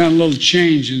A little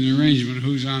change in the arrangement of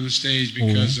who's on the stage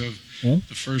because of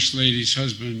the First Lady's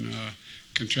husband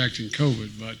contracting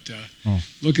COVID. But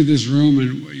look at this room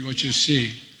and what you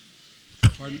see.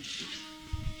 Pardon?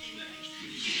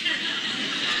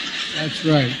 That's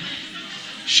right.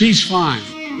 She's fine.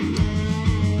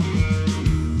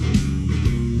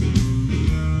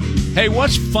 Hey,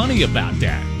 what's funny about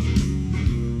that?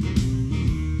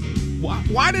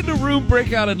 Why did the room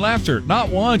break out in laughter? Not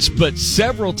once, but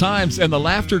several times, and the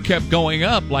laughter kept going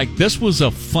up like this was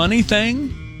a funny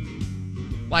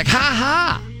thing? Like,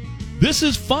 ha-ha, this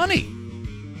is funny.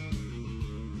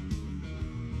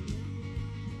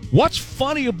 What's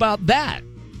funny about that?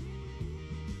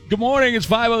 Good morning, it's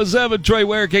 5:07, Trey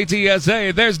Ware,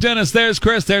 KTSA. There's Dennis, there's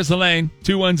Chris, there's Elaine.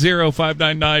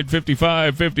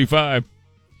 210-599-5555.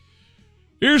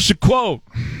 Here's the quote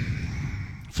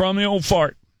from the old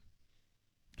fart.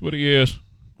 That's what he is.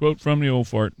 Quote from the old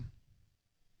fart.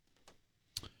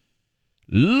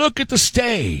 Look at the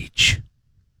stage.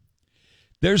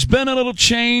 There's been a little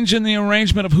change in the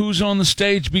arrangement of who's on the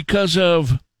stage because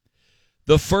of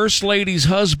the First Lady's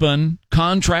husband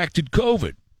contracted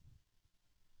COVID.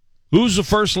 Who's the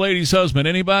First Lady's husband?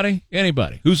 Anybody?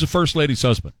 Anybody? Who's the First Lady's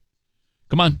husband?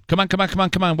 Come on.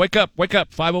 Wake up.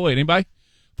 508. Anybody?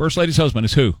 First Lady's husband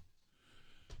is who?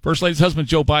 First Lady's husband,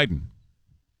 Joe Biden.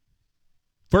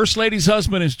 First Lady's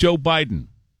husband is Joe Biden.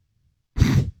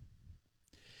 The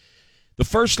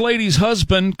First Lady's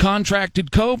husband contracted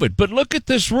COVID. But look at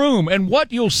this room, and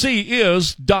what you'll see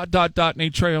is ... and he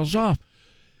trails off.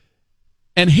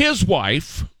 And his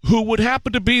wife, who would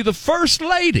happen to be the First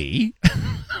Lady,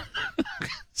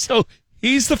 so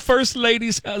he's the First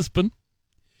Lady's husband.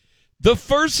 The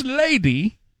First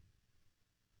Lady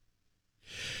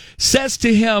says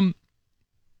to him,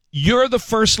 "You're the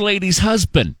First Lady's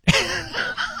husband."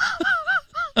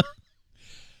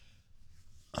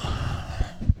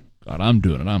 God, I'm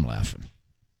doing it. I'm laughing.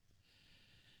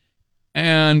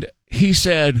 And he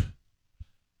said,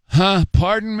 "Huh,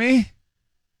 pardon me?"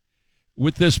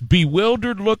 With this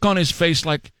bewildered look on his face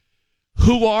like,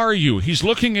 "Who are you?" He's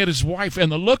looking at his wife,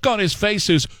 and the look on his face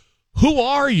is, "Who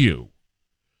are you?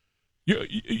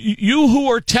 You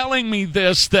who are telling me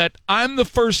this, that I'm the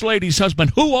First Lady's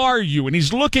husband, who are you?" And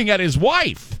he's looking at his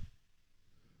wife.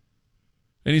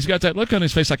 And he's got that look on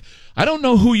his face like, "I don't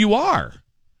know who you are.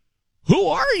 Who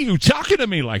are you talking to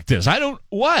me like this?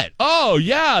 What? Oh,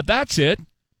 yeah, that's it.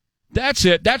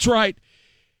 That's right.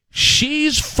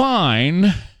 She's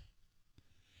fine.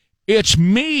 It's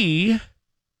me,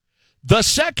 the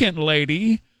second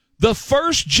lady, the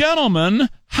first gentleman.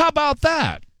 How about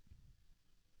that?"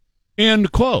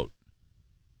 End quote.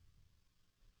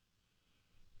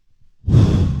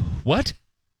 What?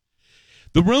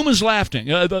 The room is laughing.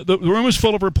 The room is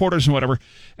full of reporters and whatever,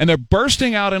 and they're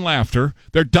bursting out in laughter.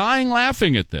 They're dying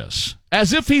laughing at this,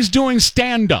 as if he's doing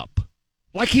stand-up,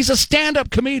 like he's a stand-up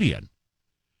comedian.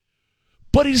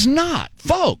 But he's not,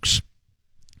 folks.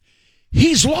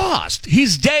 He's lost.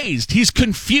 He's dazed. He's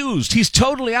confused. He's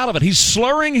totally out of it. He's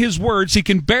slurring his words. He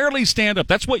can barely stand up.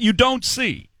 That's what you don't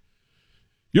see.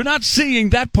 You're not seeing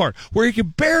that part where he can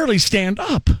barely stand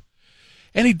up.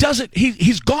 And he doesn't,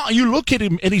 he's gone. You look at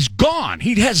him and he's gone.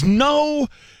 He has no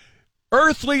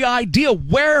earthly idea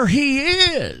where he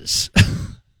is.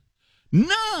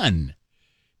 None.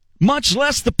 Much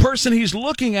less the person he's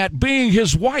looking at being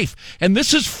his wife. And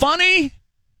this is funny.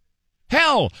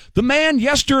 Hell, the man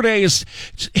yesterday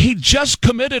he just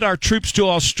committed our troops to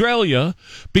Australia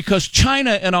because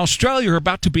China and Australia are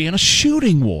about to be in a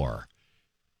shooting war.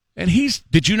 And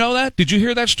did you know that? Did you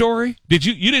hear that story? You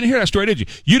didn't hear that story, did you?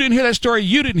 You didn't hear that story.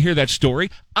 You didn't hear that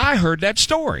story. I heard that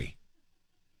story.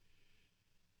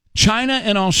 China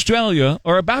and Australia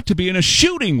are about to be in a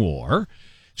shooting war,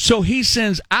 so he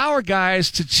sends our guys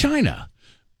to China.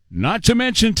 Not to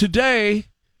mention today,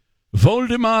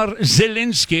 Volodymyr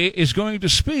Zelensky is going to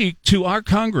speak to our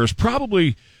Congress,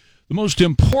 probably the most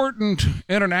important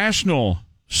international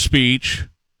speech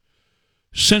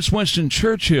since Winston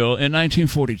Churchill in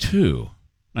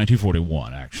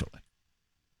 1941, actually.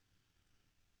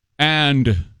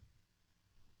 And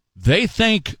they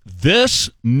think this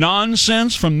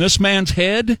nonsense from this man's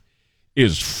head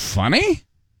is funny?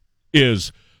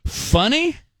 There's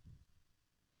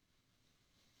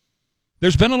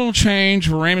been a little change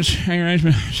for arrangement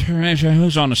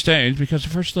who's on the stage because the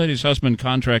First Lady's husband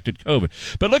contracted COVID.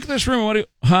 But look at this room.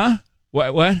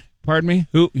 What? Pardon me?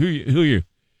 Who are you?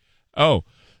 Oh,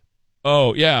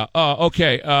 yeah.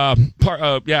 Okay.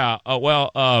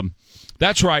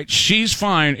 That's right. She's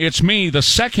fine. It's me, the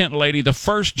second lady, the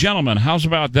first gentleman. How's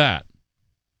about that?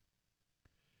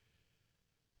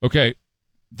 Okay.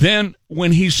 then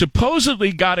when he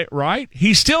supposedly got it right,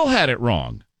 he still had it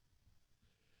wrong.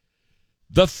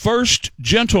 The first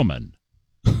gentleman.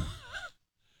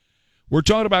 We're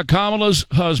talking about Kamala's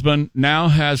husband now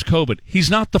has COVID.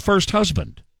 He's not the first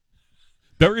husband.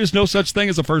 There is no such thing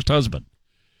as a first husband.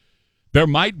 There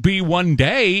might be one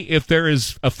day if there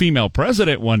is a female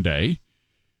president one day,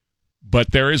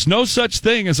 but there is no such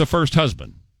thing as a first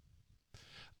husband.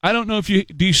 I don't know if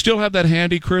do you still have that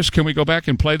handy, Chris? Can we go back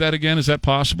and play that again? Is that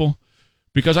possible?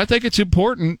 Because I think it's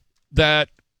important that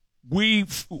we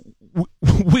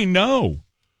know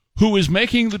who is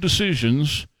making the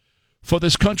decisions for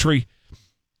this country.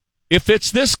 If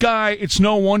it's this guy, it's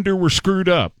no wonder we're screwed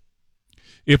up.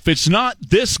 If it's not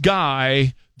this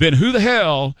guy, then who the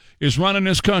hell is running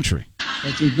this country?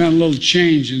 But there's been a little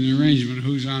change in the arrangement of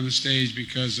who's on the stage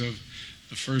because of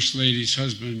the First Lady's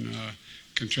husband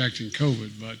contracting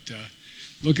COVID. But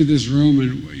look at this room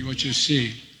and what you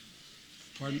see.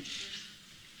 Pardon?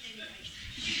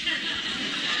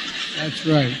 That's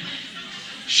right.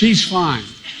 She's fine.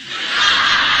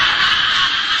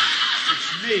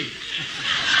 It's me.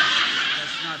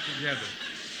 That's not together.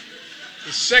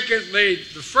 The second lady,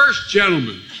 the first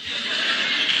gentleman.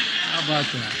 How about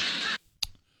that?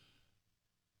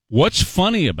 What's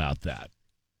funny about that?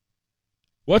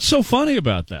 What's so funny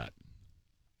about that?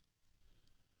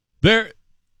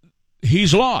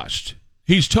 He's lost.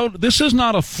 He's told this is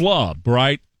not a flub,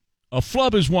 right? A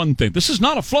flub is one thing. This is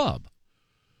not a flub.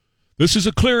 This is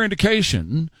a clear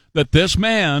indication that this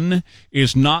man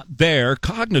is not there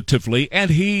cognitively, and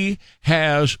he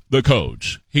has the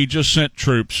codes. He just sent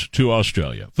troops to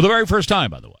Australia for the very first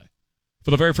time, by the way. For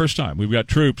the very first time, we've got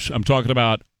troops. I'm talking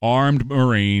about armed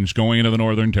Marines going into the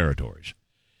Northern Territories.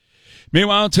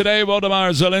 Meanwhile, today,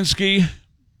 Volodymyr Zelensky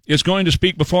is going to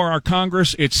speak before our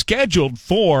Congress. It's scheduled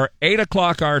for 8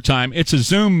 o'clock our time. It's a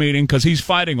Zoom meeting because he's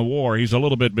fighting a war. He's a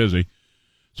little bit busy.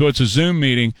 So it's a Zoom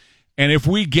meeting. And if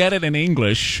we get it in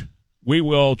English, we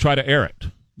will try to air it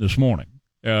this morning,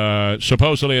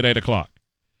 supposedly at 8 o'clock.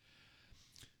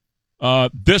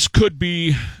 This could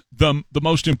be the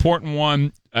most important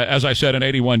one, as I said, in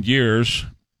 81 years.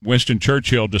 Winston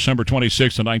Churchill, December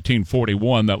 26th of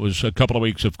 1941. That was a couple of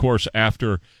weeks, of course,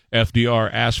 after FDR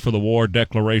asked for the war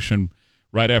declaration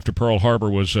right after Pearl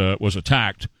Harbor was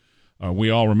attacked.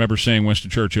 We all remember seeing Winston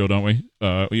Churchill, don't we?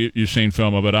 You've seen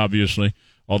film of it, obviously.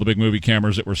 All the big movie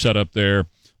cameras that were set up there,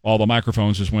 all the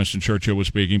microphones as Winston Churchill was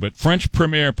speaking. But French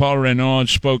Premier Paul Reynaud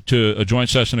spoke to a joint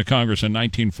session of Congress in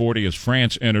 1940 as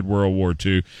France entered World War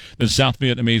II. The South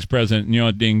Vietnamese President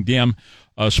Nguyen Dinh Diem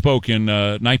spoke in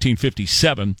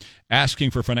 1957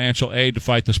 asking for financial aid to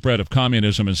fight the spread of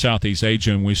communism in Southeast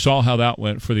Asia, and we saw how that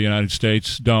went for the United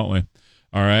States, don't we?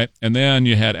 All right. And then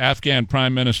you had Afghan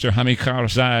Prime Minister Hamid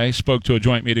Karzai spoke to a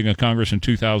joint meeting of Congress in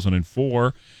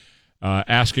 2004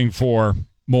 asking for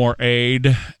more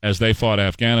aid as they fought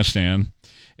Afghanistan.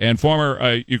 And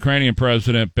former Ukrainian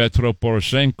President Petro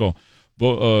Poroshenko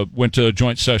went to a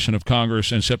joint session of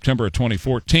Congress in September of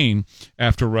 2014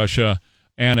 after Russia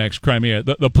annexed Crimea.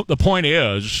 The point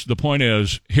is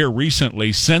here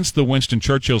recently, since the Winston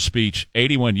Churchill speech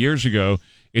 81 years ago,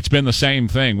 it's been the same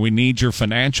thing. We need your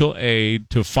financial aid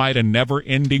to fight a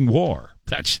never-ending war.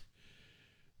 That's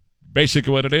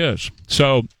basically what it is.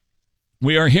 So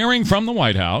we are hearing from the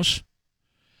White House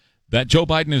that Joe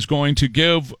Biden is going to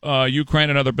give Ukraine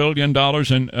another $1 billion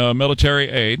in military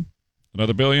aid,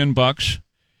 another $1 billion,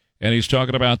 and he's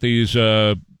talking about these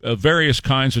various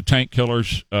kinds of tank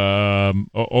killers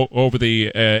over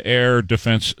the air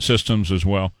defense systems as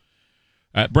well.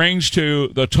 That brings to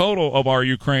the total of our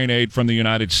Ukraine aid from the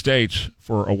United States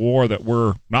for a war that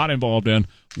we're not involved in,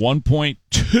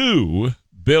 $1.2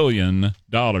 billion.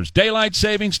 Daylight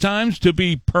savings times to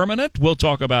be permanent. We'll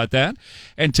talk about that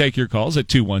and take your calls at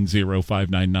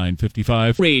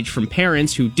 210-599-55. Rage from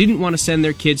parents who didn't want to send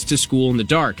their kids to school in the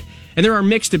dark. And there are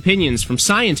mixed opinions from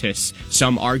scientists.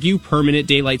 Some argue permanent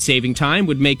daylight saving time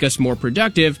would make us more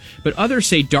productive, but others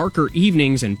say darker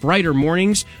evenings and brighter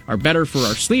mornings are better for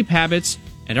our sleep habits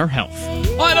and our health.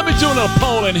 All right, let me do a little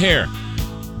poll in here.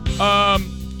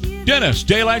 Dennis,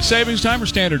 daylight savings time or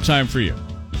standard time for you?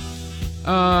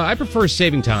 I prefer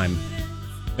saving time.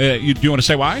 Do you want to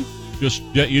say why? Just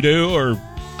you do, or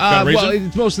got a reason? Well,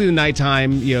 it's mostly the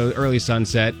nighttime, early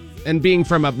sunset. And being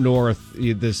from up north,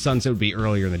 the sunset would be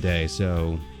earlier in the day,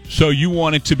 so... So you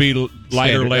want it to be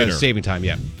lighter later? Saving time,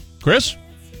 yeah. Chris?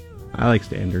 I like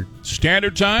standard.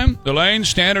 Standard time? Elaine,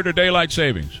 standard or daylight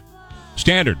savings?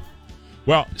 Standard.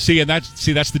 Well, that's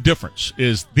the difference,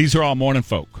 is these are all morning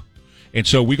folk. And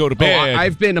so we go to bed...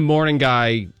 I've been a morning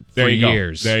guy There for you go.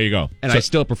 years. There you go. And So- I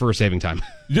still prefer saving time.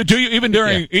 Do you even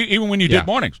during even when you Yeah. did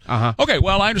mornings? Uh-huh. Okay,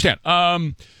 well I understand.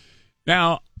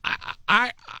 Now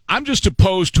I'm just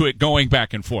opposed to it going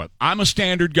back and forth. I'm a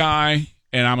standard guy,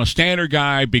 and I'm a standard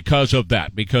guy because of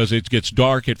that. Because it gets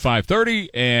dark at 5:30,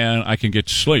 and I can get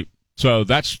to sleep. So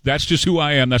that's just who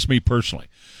I am. That's me personally.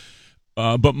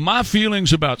 But my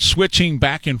feelings about switching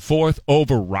back and forth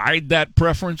override that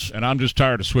preference, and I'm just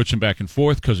tired of switching back and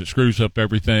forth because it screws up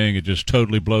everything. It just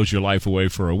totally blows your life away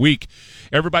for a week.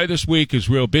 Everybody this week is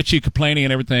real bitchy, complaining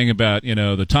and everything about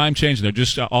the time change. They're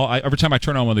just every time I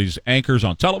turn on one of these anchors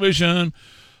on television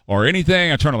or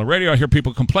anything, I turn on the radio, I hear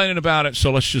people complaining about it.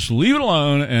 So let's just leave it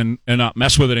alone and not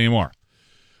mess with it anymore.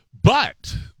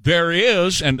 But there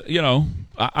is, and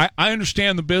I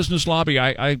understand the business lobby.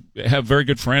 I have very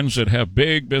good friends that have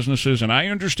big businesses, and I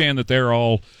understand that they're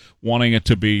all wanting it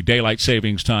to be daylight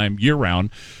savings time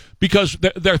year-round because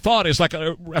their thought is like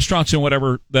restaurants and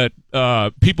whatever, that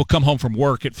people come home from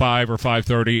work at 5 or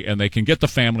 5:30, and they can get the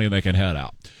family and they can head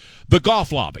out. The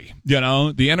golf lobby,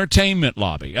 the entertainment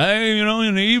lobby. Hey,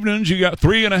 in the evenings, you got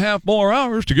 3.5 more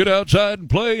hours to get outside and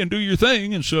play and do your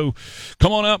thing. And so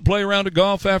come on out and play around at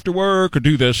golf after work or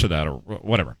do this or that or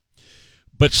whatever.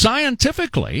 But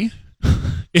scientifically,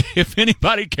 if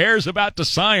anybody cares about the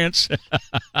science,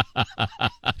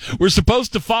 we're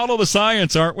supposed to follow the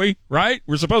science, aren't we? Right?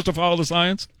 We're supposed to follow the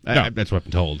science? No. That's what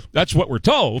I'm told. That's what we're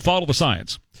told. Follow the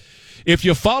science. If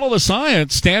you follow the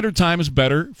science, standard time is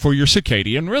better for your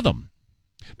circadian rhythm.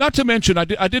 Not to mention, I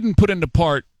didn't put into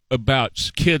part about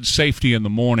kids' safety in the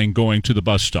morning going to the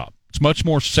bus stop. It's much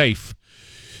more safe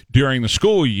during the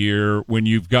school year when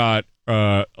you've got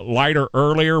lighter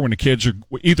earlier, when the kids are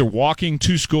either walking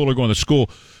to school or going to school.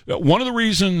 One of the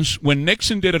reasons when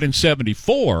Nixon did it in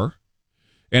 1974,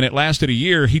 and it lasted a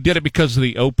year, he did it because of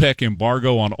the OPEC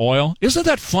embargo on oil. Isn't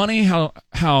that funny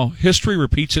how history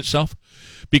repeats itself?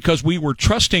 Because we were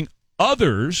trusting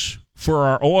others for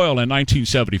our oil in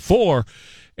 1974,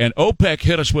 and OPEC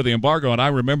hit us with the embargo, and I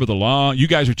remember you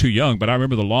guys are too young, but I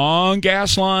remember the long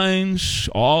gas lines,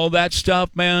 all that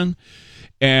stuff, man.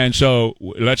 And so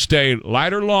let's stay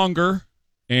lighter longer,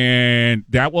 and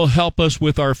that will help us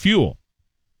with our fuel.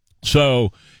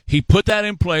 So he put that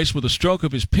in place with a stroke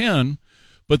of his pen,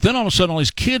 but then all of a sudden all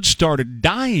these kids started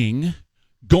dying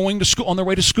going to school, on their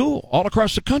way to school, all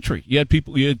across the country. You had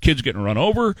kids getting run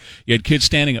over. You had kids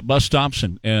standing at bus stops,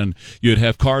 and you'd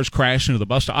have cars crash into the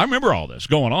bus stop. I remember all this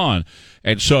going on.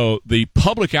 And so the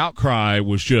public outcry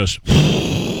was just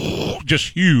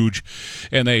huge,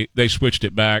 and they switched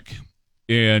it back.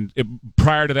 And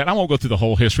prior to that, I won't go through the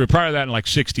whole history. Prior to that, in like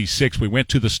 1966, we went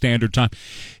to the standard time.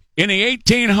 In the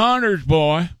 1800s,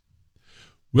 boy,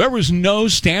 there was no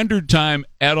standard time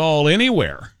at all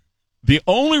anywhere. The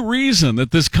only reason that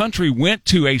this country went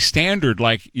to a standard,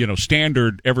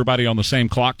 standard everybody on the same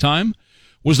clock time,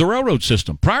 was the railroad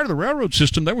system. Prior to the railroad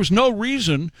system, there was no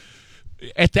reason.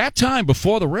 At that time,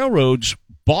 before the railroads,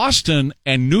 Boston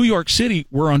and New York City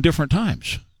were on different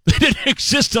times. They didn't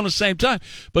exist on the same time.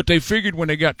 But they figured when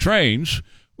they got trains,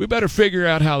 we better figure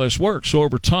out how this works. So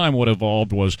over time, what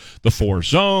evolved was the 4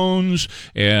 zones,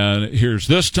 and here's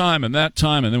this time and that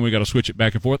time, and then we got to switch it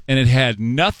back and forth. And it had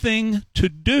nothing to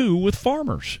do with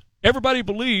farmers. Everybody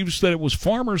believes that it was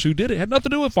farmers who did it. It had nothing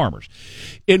to do with farmers.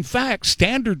 In fact,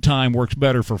 standard time works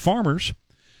better for farmers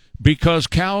because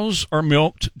cows are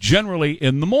milked generally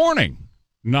in the morning,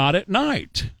 not at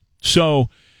night. So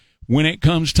when it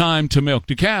comes time to milk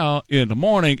the cow in the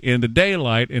morning, in the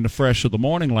daylight, in the fresh of the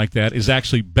morning like that, is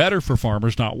actually better for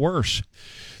farmers, not worse.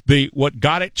 What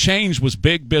got it changed was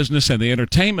big business, and the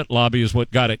entertainment lobby is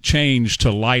what got it changed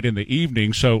to light in the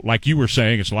evening. So like you were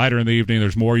saying, it's lighter in the evening.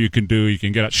 There's more you can do. You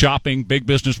can get out shopping. Big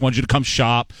business wants you to come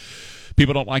shop.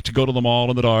 People don't like to go to the mall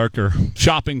in the dark or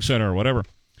shopping center or whatever.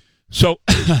 So,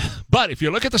 but if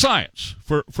you look at the science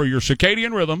for your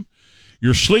circadian rhythm,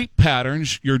 your sleep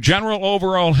patterns, your general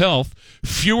overall health,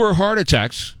 fewer heart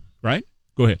attacks, right?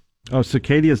 Go ahead. Oh,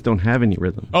 cicadas don't have any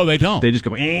rhythm. Oh, they don't. They just go.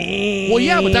 Well,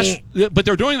 yeah, but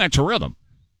they're doing that to rhythm.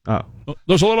 Oh,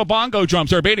 Those are little bongo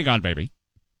drums they're beating on, baby.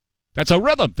 That's a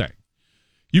rhythm thing.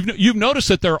 You've noticed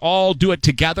that they're all do it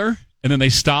together and then they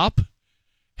stop.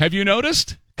 Have you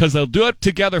noticed? Because they'll do it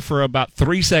together for about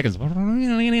 3 seconds, and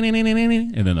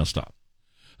then they'll stop.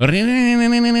 And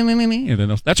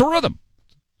then that's a rhythm.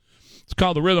 It's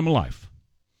called the rhythm of life.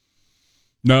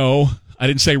 No, I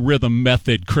didn't say rhythm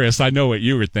method, Chris. I know what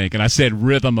you were thinking. I said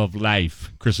rhythm of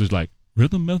life. Chris is like,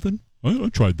 rhythm method? I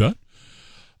tried that.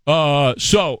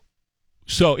 So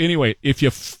anyway, if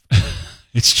you,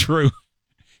 it's true.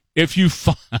 If you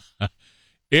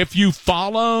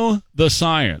follow the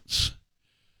science,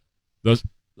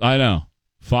 I know.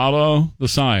 follow the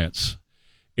science,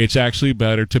 it's actually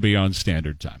better to be on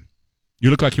standard time. You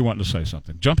look like you wanted to say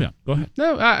something. Jump in. Go ahead.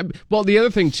 No, well, the other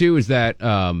thing, too, is that,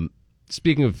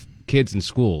 speaking of kids in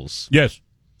schools, Yes.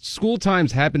 school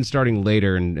times have been starting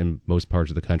later in most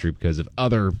parts of the country because of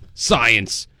other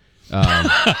science.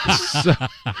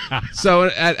 So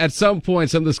at some point,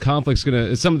 some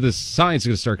of this science is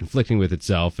gonna start conflicting with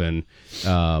itself, and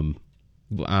I don't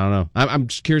know. I'm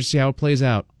just curious to see how it plays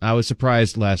out. I was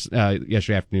surprised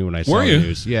yesterday afternoon when I saw Were you? the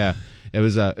news. Yeah, it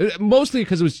was mostly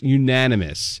because it was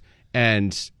unanimous,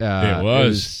 and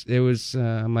it was.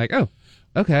 I'm like, oh.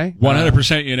 Okay.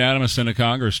 100% unanimous in the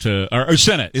Congress or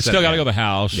Senate. It's still got to go to the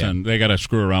House, Yeah. and they got to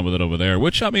screw around with it over there,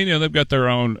 which, I mean, they've got their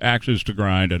own axes to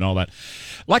grind and all that.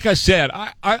 Like I said,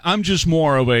 I'm just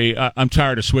more of I'm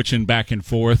tired of switching back and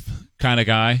forth kind of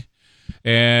guy.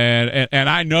 And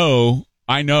I know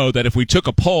that if we took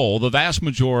a poll, the vast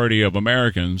majority of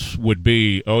Americans would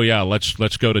be, oh yeah,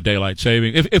 let's go to daylight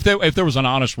saving. If there was an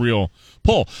honest, real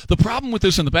poll. The problem with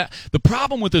this the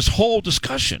problem with this whole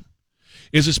discussion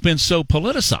is it's been so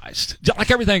politicized,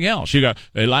 like everything else.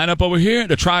 They line up over here,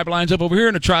 the tribe lines up over here,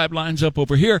 and the tribe lines up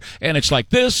over here, and it's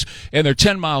like this, and they're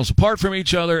 10 miles apart from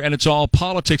each other, and it's all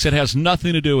politics. It has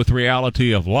nothing to do with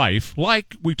reality of life,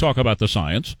 like we talk about the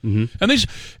science. Mm-hmm.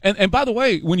 And by the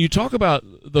way, when you talk about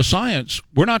the science,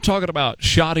 we're not talking about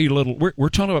shoddy little. We're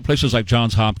talking about places like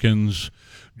Johns Hopkins,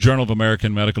 Journal of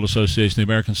American Medical Association, the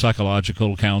American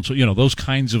Psychological Council. Those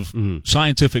kinds of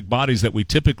scientific bodies that we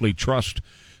typically trust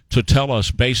to tell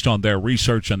us based on their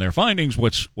research and their findings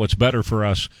what's better for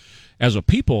us as a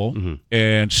people,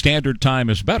 and standard time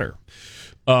is better.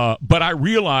 But I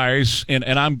realize,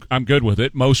 and I'm good with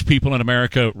it, most people in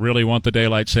America really want the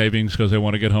daylight savings because they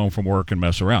want to get home from work and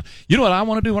mess around. You know what I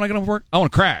want to do when I get home from work? I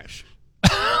want to crash.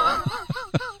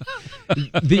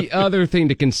 The other thing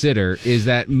to consider is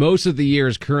that most of the year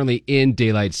is currently in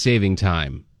daylight saving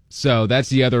time. So that's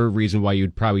the other reason why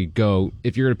you'd probably go,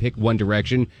 if you're going to pick one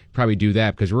direction, probably do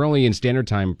that, because we're only in standard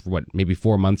time for maybe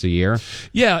 4 months a year?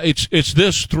 Yeah, it's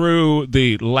this through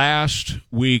the last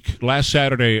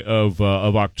Saturday of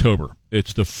October.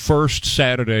 It's the first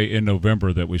Saturday in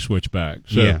November that we switch back.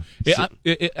 So, yeah.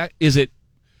 Is it?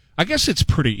 I guess it's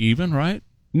pretty even, right?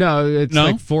 No, it's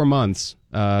like 4 months.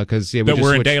 Because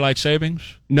we're in daylight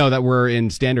savings. No, that we're in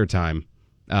standard time.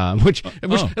 Which a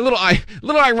little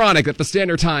ironic that the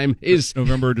standard time is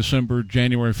November, December,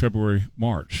 January, February,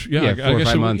 March. Yeah, 4 or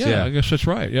 5 months. Yeah, I guess that's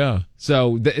right. Yeah.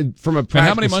 So from a practical and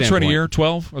how many months are in a standpoint- year?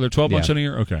 12? Are there 12 months in a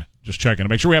year? Okay, just checking to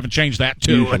make sure we haven't changed that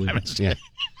too. Yeah.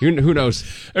 Who knows?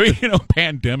 I mean,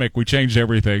 pandemic, we changed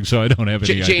everything, so I don't have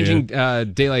any changing idea.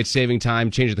 Daylight saving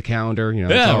time, changing the calendar.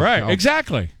 Yeah, right.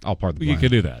 Exactly. All part of the You plan.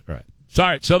 can do that, right? All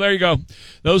right, so there you go.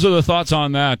 Those are the thoughts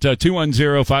on that.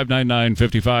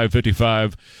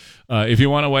 210-599-5555. If you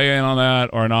want to weigh in on that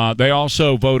or not. They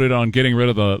also voted on getting rid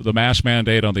of the mask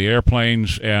mandate on the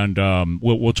airplanes, and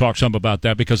we'll talk some about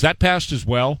that because that passed as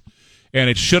well, and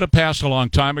it should have passed a long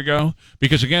time ago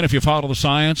because, again, if you follow the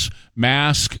science,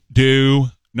 masks do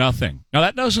nothing. Now,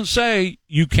 that doesn't say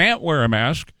you can't wear a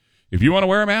mask. If you want to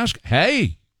wear a mask,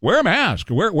 hey, wear a mask.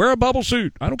 Wear a bubble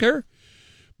suit. I don't care.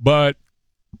 But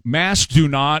masks do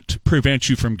not prevent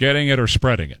you from getting it or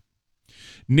spreading it.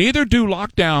 Neither do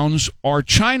lockdowns, or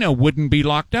China wouldn't be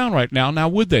locked down right now. Now,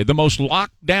 would they? The most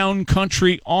locked down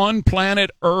country on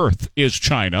planet Earth is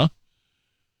China.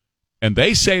 And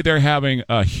they say they're having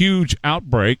a huge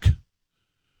outbreak.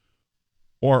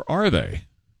 Or are they?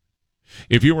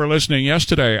 If you were listening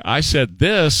yesterday, I said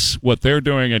what they're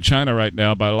doing in China right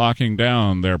now by locking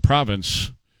down their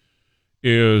province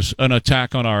is an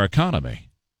attack on our economy.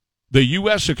 The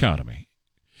U.S. economy.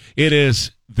 It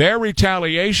is their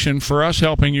retaliation for us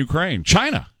helping Ukraine.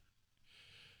 China.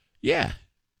 Yeah.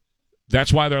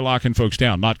 That's why they're locking folks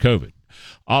down, not COVID.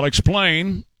 I'll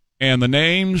explain. And the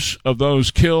names of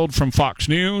those killed from Fox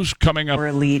News coming up.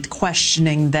 Elite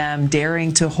questioning them,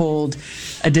 daring to hold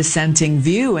a dissenting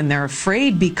view. And they're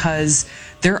afraid because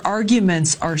their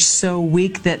arguments are so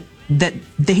weak that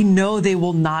they know they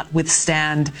will not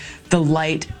withstand the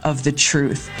light of the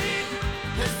truth.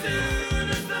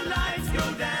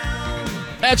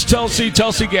 That's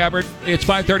Tulsi Gabbard. It's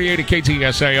 538 at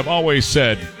KTSA. I've always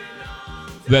said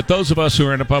that those of us who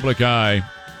are in the public eye,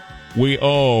 we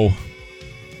owe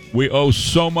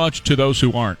so much to those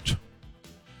who aren't.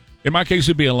 In my case,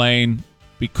 it'd be Elaine,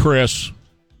 be Chris,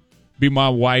 be my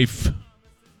wife,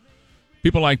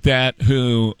 people like that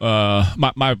who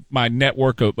my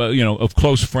network of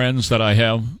close friends that I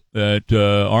have that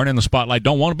aren't in the spotlight,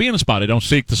 don't want to be in the spotlight, don't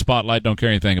seek the spotlight, don't care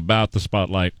anything about the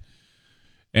spotlight.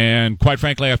 And quite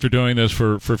frankly, after doing this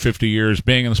for 50 years,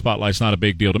 being in the spotlight's not a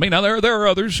big deal to me. Now, there are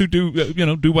others who do,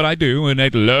 do what I do, and they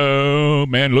love,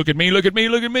 man, look at me, look at me,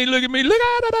 look at me, look at me,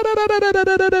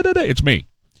 it's me.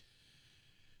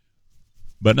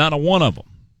 But not a one of them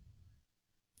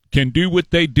can do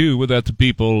what they do without the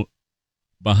people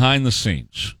behind the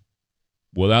scenes,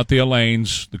 without the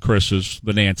Elaines, the Chris's,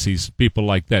 the Nancys, people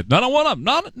like that. Not a one of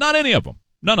them, not any of them,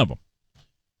 none of them.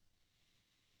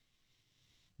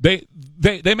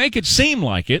 They make it seem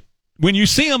like it when you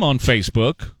see them on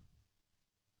Facebook,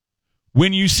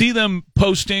 when you see them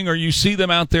posting or you see them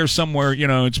out there somewhere,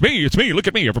 it's me, look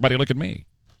at me, everybody look at me.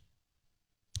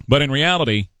 But in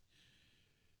reality,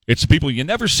 it's the people you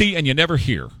never see and you never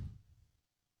hear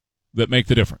that make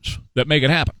the difference, that make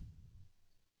it happen.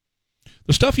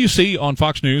 The stuff you see on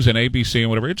Fox News and ABC and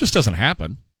whatever, it just doesn't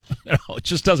happen. It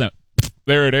just doesn't.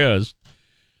 There it is.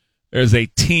 There's a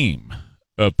team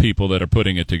of people that are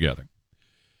putting it together.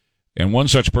 And one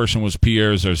such person was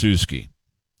Pierre Zarzuski.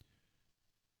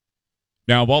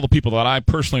 Now, of all the people that I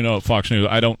personally know at Fox News,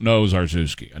 I don't know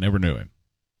Zarzuski. I never knew him.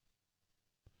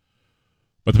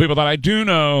 But the people that I do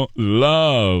know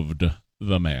loved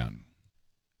the man.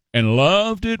 And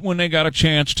loved it when they got a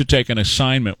chance to take an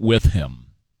assignment with him.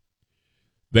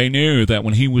 They knew that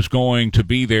when he was going to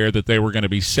be there, that they were going to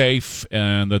be safe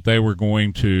and that they were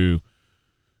going to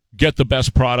get the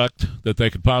best product that they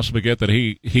could possibly get, that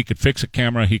he could fix a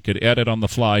camera, he could edit on the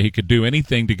fly, he could do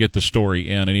anything to get the story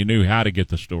in, and he knew how to get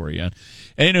the story in.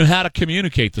 And he knew how to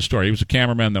communicate the story. He was a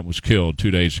cameraman that was killed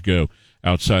 2 days ago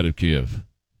outside of Kiev.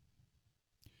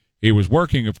 He was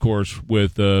working, of course,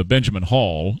 with Benjamin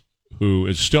Hall, who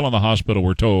is still in the hospital,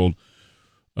 we're told,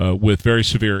 with very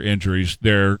severe injuries.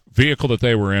 Their vehicle that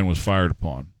they were in was fired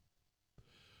upon.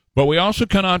 But we also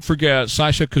cannot forget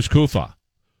Sasha Kuskufa,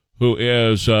 who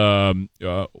is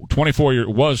 24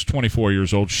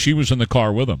 years old. She was in the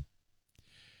car with him.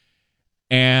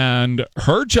 And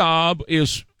her job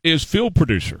is field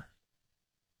producer.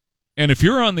 And if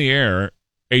you're on the air,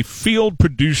 a field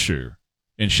producer,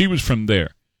 and she was from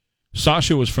there,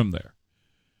 Sasha was from there,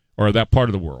 or that part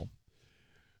of the world.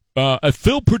 A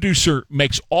field producer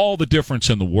makes all the difference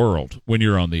in the world when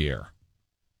you're on the air.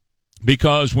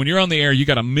 Because when you're on the air, you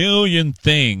got a million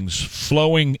things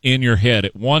flowing in your head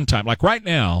at one time. Like right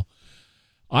now,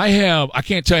 I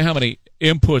can't tell you how many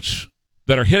inputs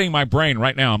that are hitting my brain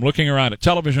right now. I'm looking around at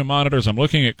television monitors. I'm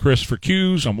looking at Chris for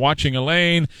cues. I'm watching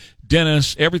Elaine,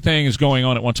 Dennis. Everything is going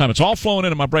on at one time. It's all flowing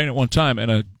into my brain at one time.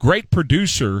 And a great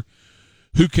producer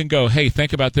who can go, hey,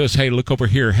 think about this. Hey, look over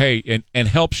here. Hey, and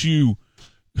helps you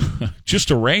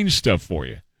just arrange stuff for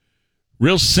you.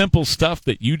 Real simple stuff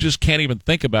that you just can't even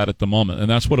think about at the moment. And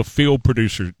that's what a field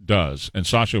producer does. And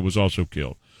Sasha was also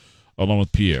killed, along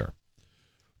with Pierre.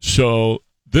 So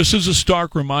this is a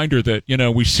stark reminder that,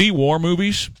 we see war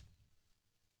movies,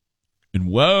 and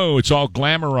whoa, it's all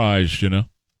glamorized,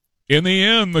 In the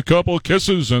end, the couple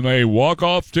kisses, and they walk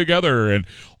off together, and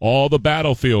all the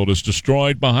battlefield is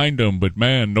destroyed behind them. But,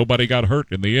 man, nobody got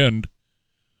hurt in the end.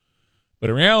 But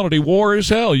in reality, war is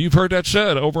hell. You've heard that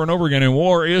said over and over again, and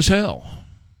war is hell.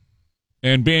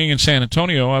 And being in San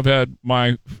Antonio, I've had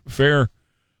my fair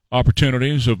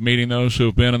opportunities of meeting those who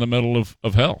have been in the middle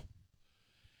of hell.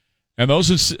 And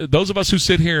those of us who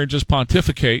sit here and just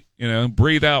pontificate,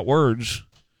 breathe out words,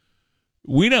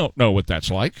 we don't know what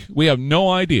that's like. We have no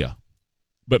idea.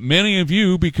 But many of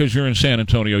you, because you're in San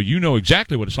Antonio, you know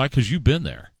exactly what it's like because you've been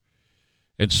there.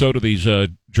 And so do these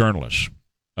journalists.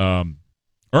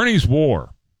 Ernie's War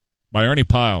by Ernie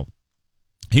Pyle.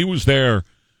 He was there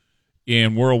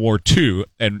in World War II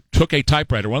and took a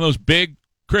typewriter, one of those big,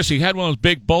 Chris, he had one of those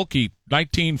big, bulky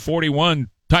 1941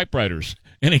 typewriters,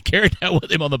 and he carried that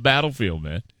with him on the battlefield,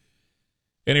 man.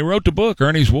 And he wrote the book,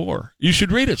 Ernie's War. You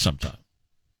should read it sometime.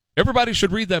 Everybody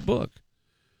should read that book.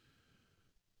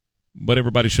 But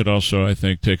everybody should also, I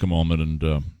think, take a moment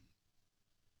and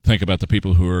think about the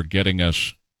people who are getting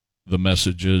us the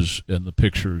messages and the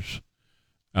pictures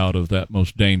out of that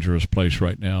most dangerous place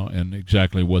right now, and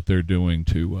exactly what they're doing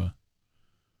to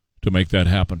make that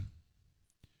happen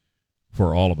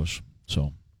for all of us.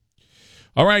 So,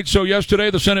 all right. So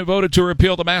yesterday, the Senate voted to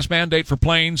repeal the mask mandate for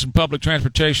planes and public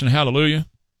transportation. Hallelujah.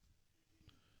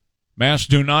 Masks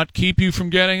do not keep you from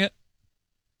getting it.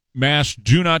 Masks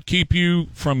do not keep you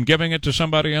from giving it to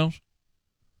somebody else.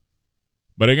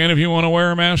 But again, if you want to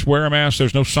wear a mask, wear a mask.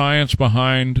 There's no science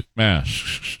behind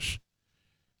masks.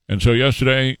 And so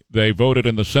yesterday, they voted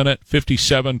in the Senate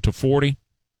 57-40.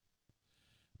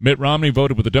 Mitt Romney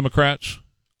voted with the Democrats.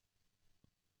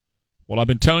 Well, I've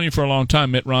been telling you for a long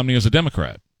time, Mitt Romney is a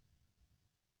Democrat.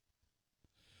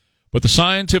 But the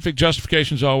scientific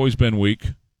justification's always been weak.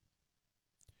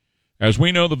 As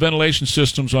we know, the ventilation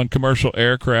systems on commercial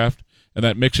aircraft, and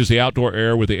that mixes the outdoor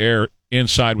air with the air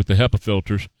inside with the HEPA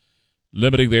filters,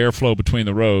 limiting the airflow between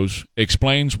the rows,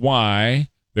 explains why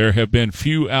there have been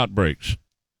few outbreaks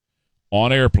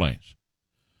on airplanes.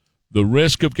 The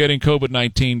risk of getting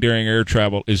COVID-19 during air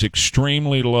travel is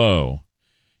extremely low.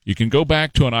 You can go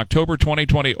back to an October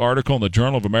 2020 article in the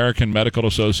Journal of American Medical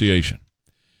Association.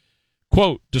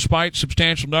 Quote, despite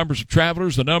substantial numbers of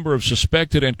travelers, the number of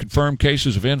suspected and confirmed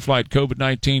cases of in-flight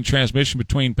COVID-19 transmission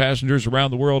between passengers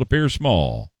around the world appears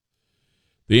small.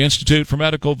 The Institute for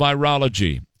Medical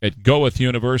Virology at Goethe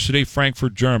University,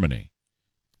 Frankfurt, Germany.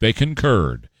 They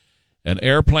concurred. An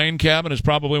airplane cabin is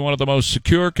probably one of the most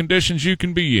secure conditions you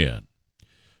can be in.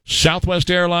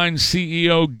 Southwest Airlines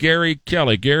CEO Gary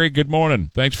Kelly. Gary, good morning.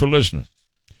 Thanks for listening.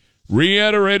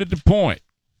 Reiterated the point.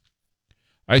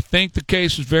 I think the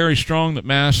case is very strong that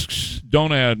masks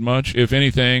don't add much, if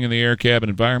anything, in the air cabin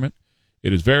environment.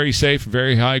 It is very safe and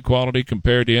very high quality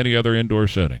compared to any other indoor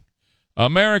setting.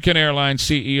 American Airlines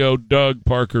CEO Doug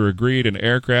Parker agreed an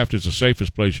aircraft is the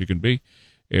safest place you can be.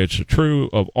 It's true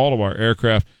of all of our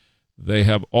aircraft. They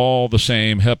have all the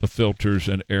same HEPA filters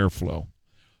and airflow.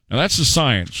 Now, that's the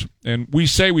science, and we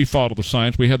say we follow the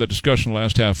science. We had that discussion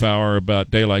last half hour about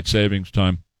daylight savings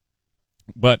time.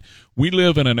 But we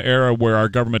live in an era where our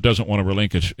government doesn't want to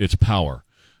relinquish its power.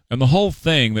 And the whole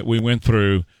thing that we went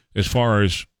through as far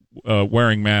as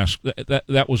wearing masks,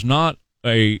 that was not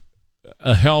a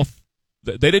health.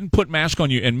 They didn't put masks on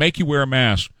you and make you wear a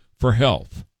mask for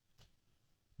health.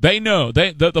 They know.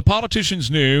 The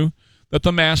politicians knew that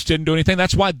the masks didn't do anything.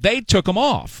 That's why they took them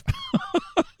off.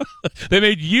 They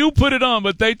made you put it on,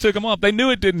 but they took them off. They knew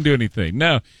it didn't do anything.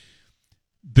 No,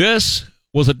 this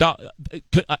was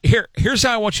here's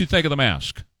how I want you to think of the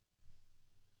mask.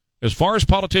 As far as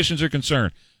politicians are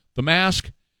concerned, the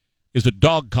mask is a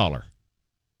dog collar.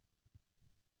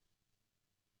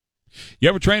 You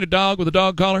ever trained a dog with a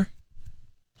dog collar?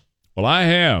 Well, I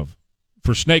have,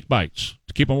 for snake bites,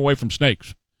 to keep them away from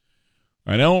snakes.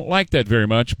 I don't like that very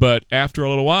much, but after a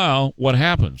little while, what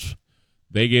happens?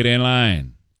 They get in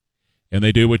line, and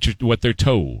they do what they're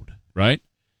told, right?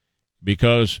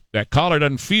 Because that collar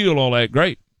doesn't feel all that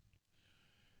great.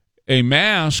 A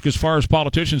mask, as far as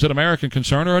politicians in America are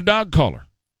concerned, are a dog collar.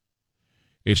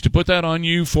 It's to put that on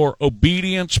you for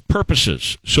obedience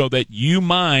purposes, so that you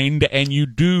mind and you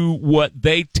do what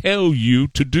they tell you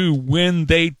to do when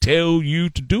they tell you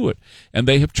to do it. And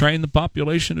they have trained the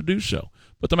population to do so.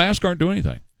 But the masks aren't doing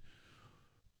anything.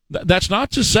 That's not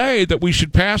to say that we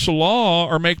should pass a law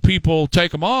or make people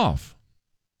take them off.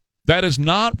 That is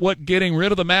not what getting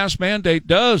rid of the mask mandate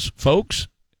does, folks.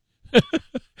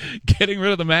 Getting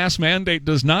rid of the mask mandate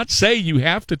does not say you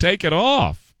have to take it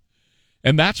off.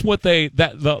 And that's what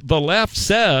the left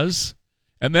says,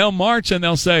 and they'll march and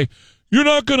they'll say, you're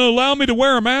not going to allow me to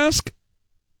wear a mask?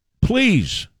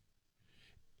 Please.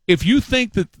 If you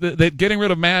think that getting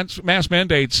rid of mask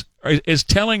mandates is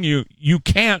telling you you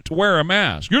can't wear a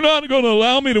mask, you're not going to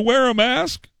allow me to wear a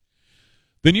mask?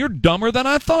 Then you're dumber than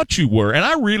I thought you were. And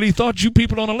I really thought you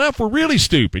people on the left were really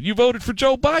stupid. You voted for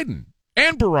Joe Biden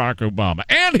and Barack Obama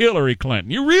and Hillary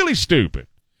Clinton. You're really stupid.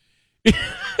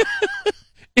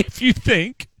 If you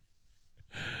think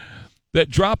that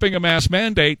dropping a mask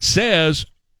mandate says,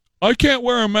 I can't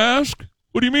wear a mask?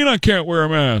 What do you mean I can't wear a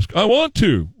mask? I want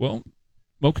to. Well,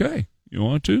 okay. You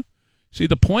want to? See,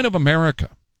 the point of America,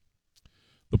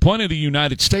 the point of the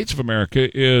United States of America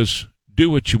is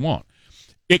do what you want.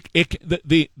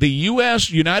 The U.S.,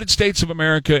 United States of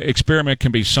America experiment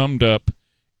can be summed up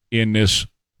in this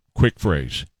quick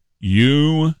phrase.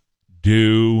 You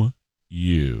do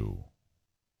you.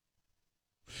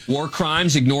 War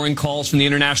crimes, ignoring calls from the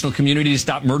international community to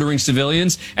stop murdering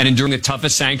civilians, and enduring the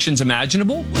toughest sanctions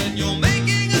imaginable? When you're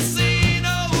making a scene,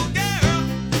 oh girl,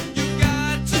 you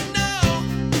got to know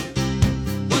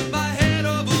what my head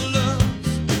overlooks.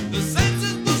 The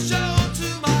senses will show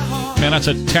to my heart. Man, that's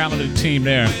a talented team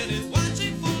there.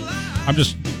 I'm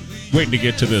just waiting to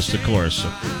get to the chorus, so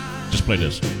just play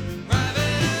this.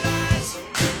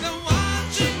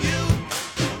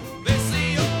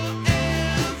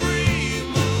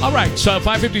 All right, so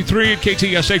 553 at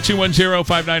KTSA,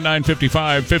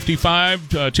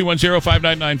 210-599-5555,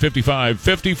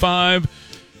 210-599-5555.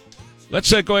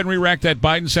 Let's go ahead and re-rack that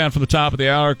Biden sound from the top of the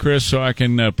hour, Chris, so I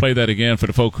can play that again for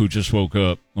the folk who just woke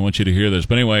up. I want you to hear this.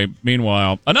 But anyway,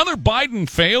 meanwhile, another Biden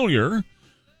failure.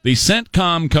 The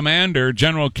CENTCOM commander,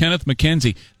 General Kenneth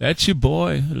McKenzie. That's your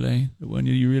boy, Elaine, the one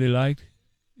you really liked.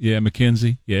 Yeah,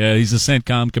 McKenzie. Yeah, he's the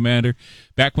CENTCOM commander.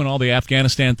 Back when all the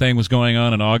Afghanistan thing was going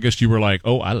on in August, you were like,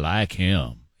 oh, I like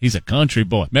him. He's a country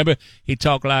boy. Remember, he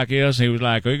talked like this. He was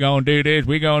like, we're going to do this.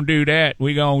 We're going to do that.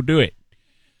 We're going to do it.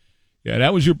 Yeah,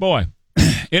 that was your boy.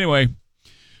 Anyway,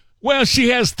 well, she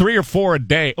has 3 or 4 a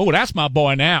day. Oh, that's my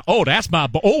boy now. Oh, that's my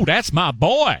boy. Oh, that's my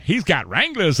boy. He's got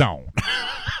Wranglers on.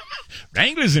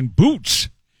 Wranglers and boots.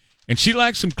 And she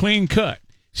likes some clean cut.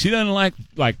 She doesn't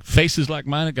like faces like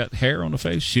mine that got hair on the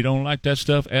face. She don't like that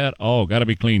stuff at all. Got to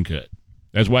be clean cut.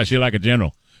 That's why she like a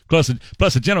general. Plus,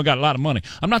 a general got a lot of money.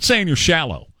 I'm not saying you're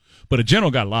shallow, but a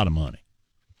general got a lot of money.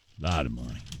 A lot of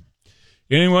money.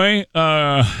 Anyway,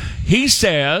 he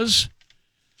says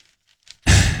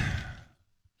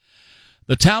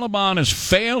the Taliban is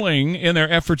failing in their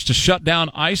efforts to shut down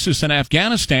ISIS in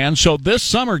Afghanistan, so this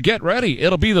summer, get ready.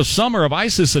 It'll be the summer of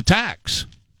ISIS attacks.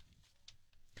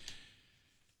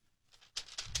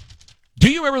 Do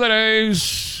you remember the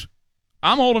days?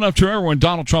 I'm old enough to remember when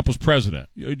Donald Trump was president.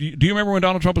 Do you remember when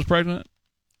Donald Trump was president?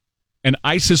 And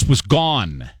ISIS was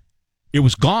gone. It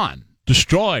was gone,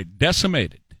 destroyed,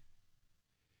 decimated.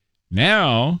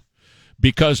 Now,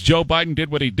 because Joe Biden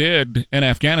did what he did in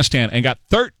Afghanistan and got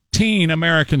 13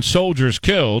 American soldiers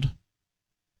killed,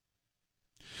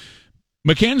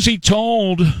 McKenzie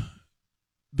told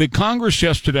the Congress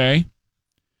yesterday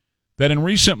that in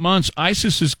recent months,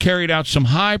 ISIS has carried out some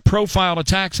high-profile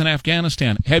attacks in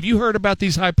Afghanistan. Have you heard about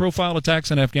these high-profile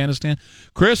attacks in Afghanistan?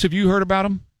 Chris, have you heard about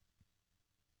them?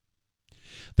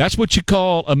 That's what you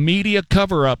call a media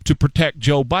cover-up to protect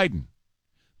Joe Biden.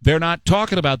 They're not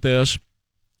talking about this,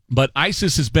 but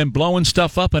ISIS has been blowing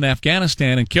stuff up in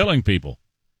Afghanistan and killing people.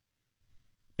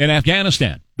 In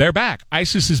Afghanistan. They're back.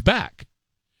 ISIS is back.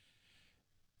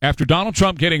 After Donald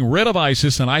Trump getting rid of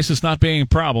ISIS and ISIS not being a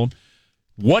problem,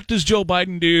 what does Joe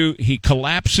Biden do? He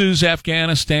collapses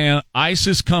Afghanistan.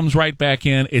 ISIS comes right back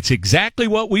in. It's exactly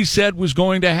what we said was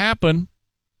going to happen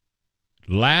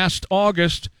last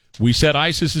August. We said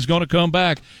ISIS is going to come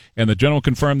back, and the general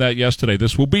confirmed that yesterday.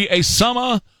 This will be a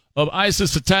summer of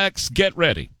ISIS attacks. Get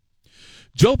ready.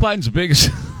 Joe Biden's the biggest,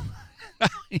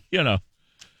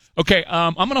 Okay,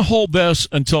 I'm going to hold this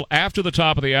until after the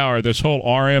top of the hour, this whole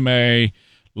RMA,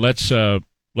 let's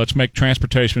make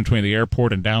transportation between the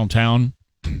airport and downtown.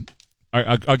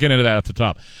 I'll get into that at the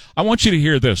top. I want you to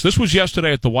hear this. This was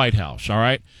yesterday at the White House, all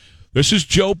right? This is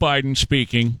Joe Biden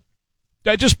speaking.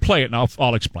 Just play it, and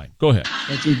I'll explain. Go ahead.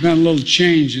 But there's been a little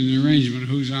change in the arrangement of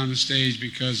who's on the stage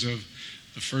because of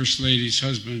the First Lady's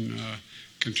husband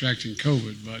contracting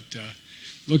COVID. But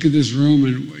look at this room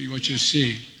and what you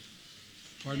see.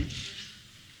 Pardon?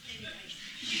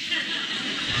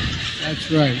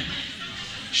 That's right.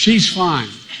 She's fine.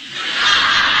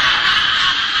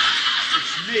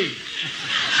 Me.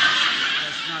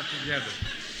 That's not together.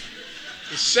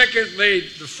 The second lady,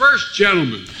 the first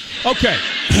gentleman. Okay,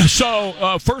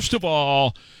 so first of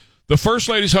all, the First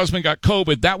Lady's husband got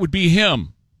COVID. That would be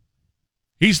him.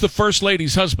 He's the First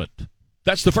Lady's husband.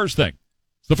 That's the first thing.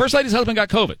 The First Lady's husband got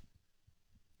COVID.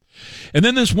 And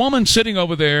then this woman sitting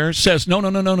over there says, no,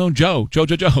 Joe.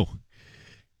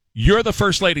 You're the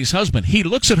First Lady's husband. He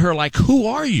looks at her like, who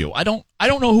are you? I don't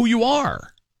know who you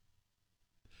are.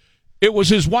 It was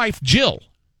his wife, Jill.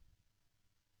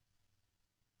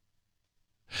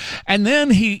 And then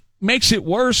he makes it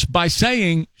worse by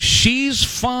saying, she's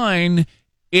fine,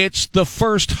 it's the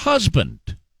first husband.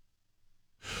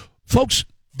 Folks,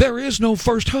 there is no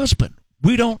first husband.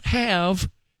 We don't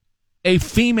have a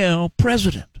female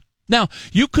president. Now,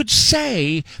 you could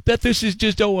say that this is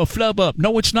just, a flub up.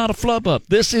 No, it's not a flub up.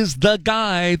 This is the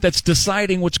guy that's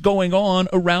deciding what's going on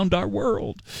around our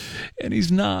world. And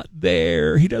he's not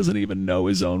there. He doesn't even know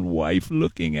his own wife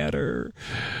looking at her.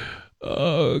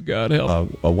 Oh, God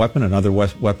help. A weapon, another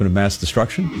weapon of mass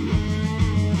destruction?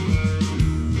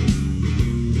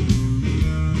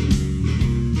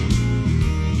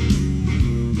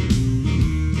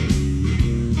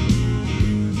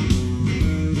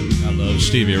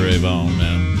 Stevie Ray Vaughan,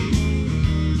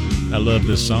 man. I love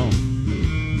this song.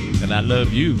 And I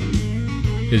love you.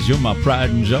 Because you're my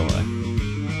pride and joy.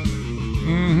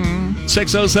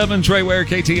 607 Trey Ware,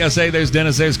 KTSA. There's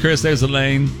Dennis, there's Chris, there's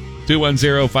Elaine.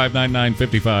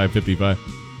 210-599-5555.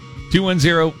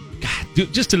 210, God,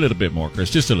 just a little bit more,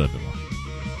 Chris. Just a little bit more.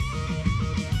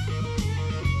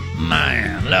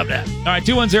 Man, love that. All right,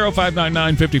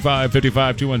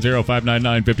 210-599-5555.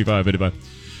 210-599-5555.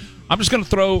 I'm just going to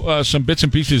throw some bits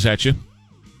and pieces at you.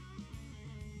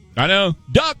 I know.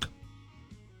 Duck!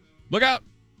 Look out.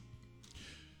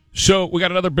 So we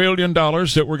got another $1 billion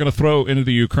that we're going to throw into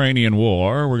the Ukrainian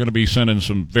war. We're going to be sending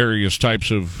some various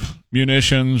types of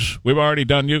munitions. We've already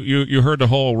done. You heard the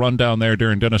whole rundown there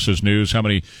during Dennis's news. How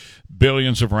many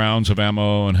billions of rounds of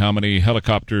ammo, and how many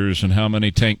helicopters, and how many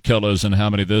tank killers, and how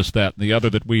many this, that, and the other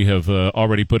that we have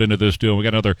already put into this deal. We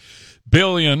got another $1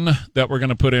 billion that we're going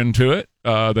to put into it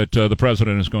that the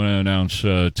president is going to announce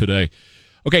today.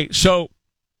 Okay, so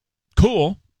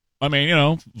cool. I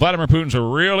mean, Vladimir Putin's a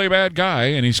really bad guy,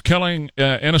 and he's killing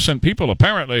innocent people,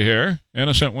 apparently, here.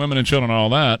 Innocent women and children and all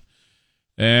that.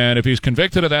 And if he's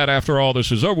convicted of that after all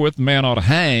this is over with, the man ought to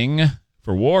hang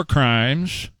for war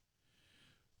crimes.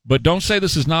 But don't say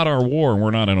this is not our war and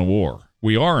we're not in a war.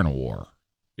 We are in a war.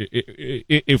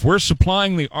 If we're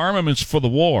supplying the armaments for the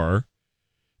war,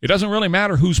 it doesn't really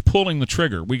matter who's pulling the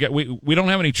trigger. We don't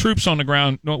have any troops on the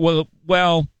ground. No,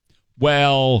 well.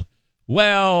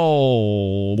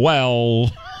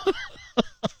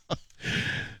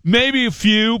 Maybe a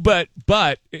few, but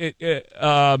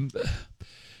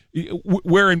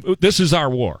we're in. This is our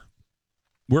war.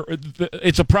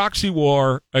 It's a proxy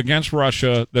war against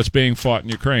Russia that's being fought in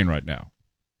Ukraine right now.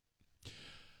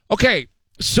 Okay,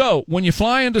 so when you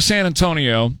fly into San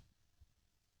Antonio,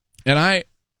 and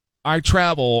I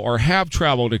travel or have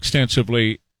traveled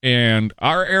extensively, and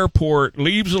our airport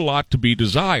leaves a lot to be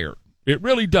desired. It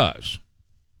really does.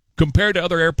 Compared to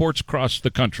other airports across the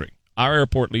country, our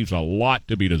airport leaves a lot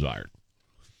to be desired.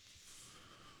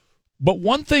 But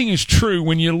one thing is true,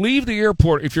 when you leave the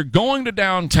airport, if you're going to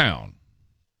downtown,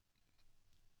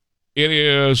 it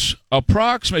is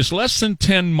it's less than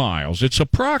 10 miles. It's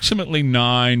approximately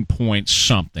 9 point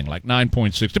something, like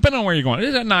 9.6, depending on where you're going.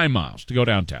 It's at 9 miles to go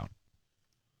downtown.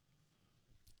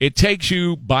 It takes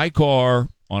you by car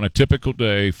on a typical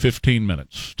day 15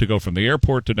 minutes to go from the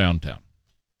airport to downtown.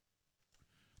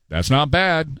 That's not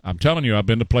bad. I'm telling you, I've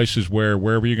been to places where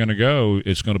wherever you're going to go,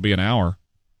 it's going to be an hour.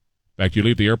 In fact, you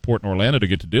leave the airport in Orlando to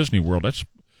get to Disney World, that's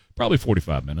probably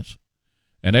 45 minutes.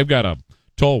 And they've got a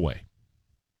tollway.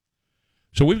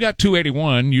 So we've got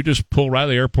 281. You just pull right out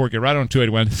of the airport, get right on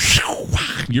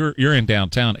 281. You're in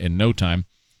downtown in no time.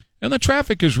 And the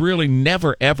traffic is really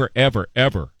never, ever, ever,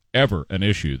 ever, ever an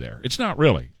issue there. It's not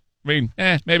really. I mean,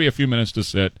 maybe a few minutes to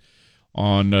sit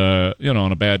on,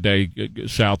 on a bad day,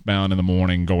 southbound in the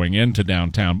morning going into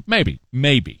downtown. Maybe.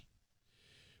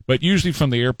 But usually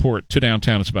from the airport to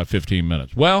downtown, it's about 15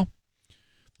 minutes. Well,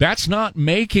 that's not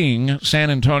making San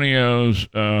Antonio's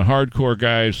hardcore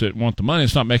guys that want the money,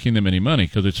 it's not making them any money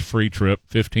because it's a free trip,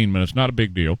 15 minutes, not a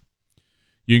big deal.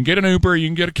 You can get an Uber, you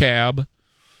can get a cab,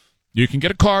 you can get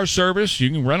a car service,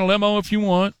 you can rent a limo if you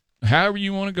want. However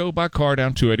you want to go by car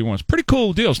down 281. It's a pretty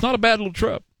cool deal. It's not a bad little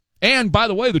trip. And, by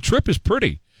the way, the trip is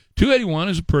pretty. 281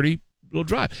 is a pretty little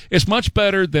drive. It's much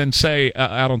better than, say,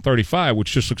 out on 35,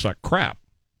 which just looks like crap.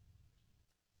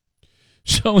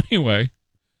 So, anyway,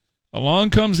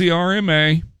 along comes the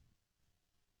RMA,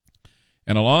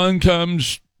 and along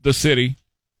comes the city,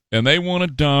 and they want to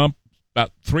dump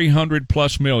about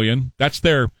 $300+ million.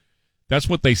 That's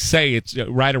what they say. It's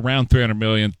right around $300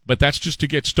 million, but that's just to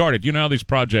get started. You know how these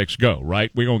projects go,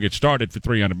 right? We're going to get started for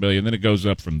 $300 million, then it goes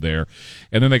up from there,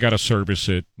 and then they got to service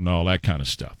it and all that kind of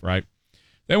stuff, right?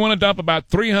 They want to dump about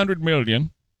 $300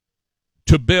 million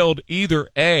to build either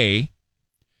kind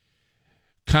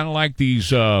of like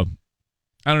these,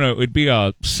 it'd be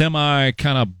a semi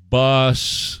kind of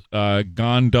bus,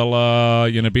 gondola,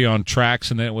 be on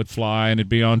tracks, and then it would fly, and it'd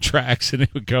be on tracks, and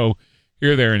it would go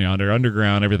here, there, and yonder,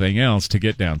 underground, everything else to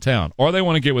get downtown. Or they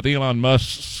want to get with Elon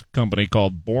Musk's company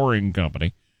called Boring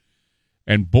Company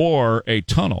and bore a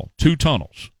tunnel, 2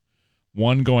 tunnels,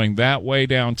 one going that way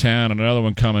downtown and another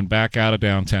one coming back out of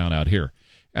downtown out here.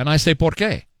 And I say, ¿por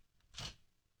qué?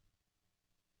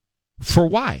 For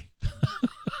why?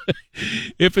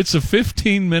 If it's a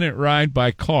 15-minute ride by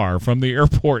car from the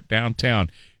airport downtown,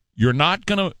 it's not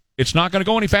going to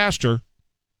go any faster.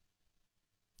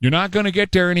 You're not going to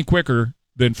get there any quicker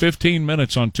than 15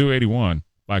 minutes on 281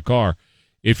 by car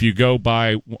if you go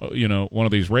by, one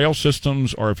of these rail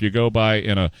systems, or if you go by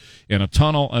in a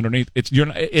tunnel underneath.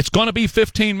 It's going to be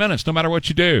 15 minutes no matter what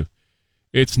you do.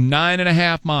 It's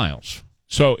 9.5 miles,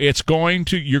 so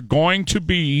you're going to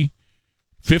be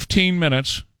 15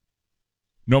 minutes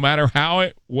no matter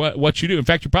what you do. In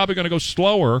fact, you're probably going to go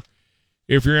slower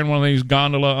if you're in one of these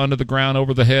gondola under the ground,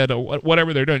 over the head, or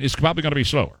whatever they're doing. It's probably going to be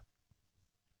slower.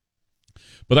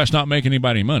 But that's not making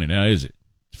anybody money now, is it?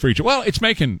 It's free. Well, it's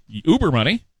making Uber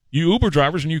money. You Uber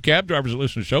drivers and you cab drivers that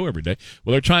listen to the show every day,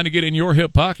 well, they're trying to get in your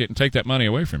hip pocket and take that money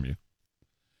away from you.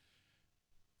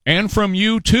 And from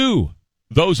you, too,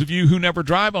 those of you who never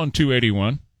drive on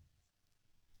 281.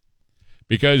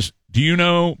 Because do you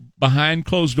know behind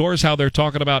closed doors how they're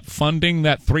talking about funding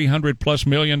that $300+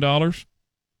 million?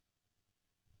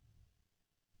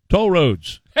 Toll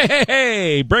roads.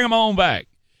 Hey, bring them on back.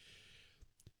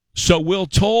 So we'll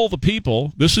toll the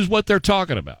people. This is what they're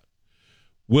talking about.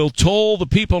 We'll toll the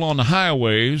people on the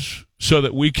highways so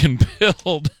that we can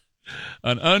build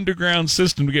an underground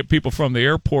system to get people from the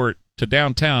airport to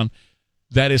downtown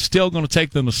that is still going to take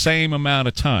them the same amount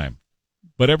of time.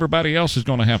 But everybody else is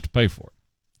going to have to pay for it.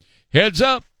 Heads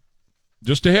up.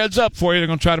 Just a heads up for you. They're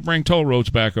going to try to bring toll roads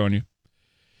back on you.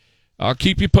 I'll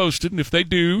keep you posted, and if they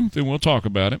do, then we'll talk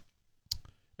about it,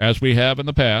 as we have in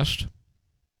the past.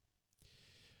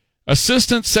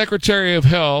 Assistant Secretary of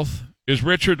Health is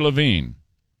Richard Levine.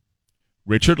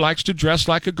 Richard likes to dress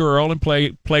like a girl and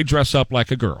play dress up like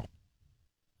a girl.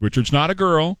 Richard's not a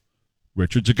girl.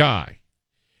 Richard's a guy.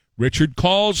 Richard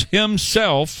calls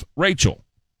himself Rachel.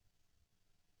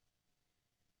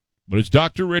 But it's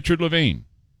Dr. Richard Levine.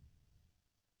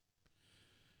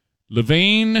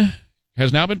 Levine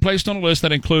has now been placed on a list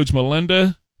that includes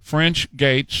Melinda French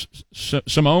Gates,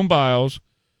 Simone Biles,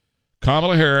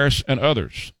 Kamala Harris, and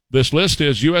others. This list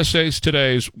is USA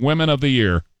Today's Women of the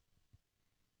Year.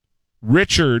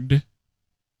 Richard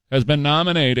has been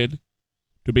nominated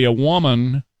to be a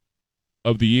Woman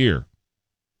of the Year.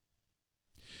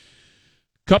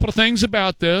 Couple of things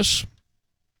about this.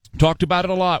 Talked about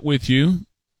it a lot with you.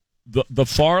 The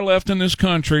far left in this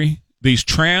country, these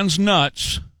trans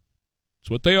nuts, that's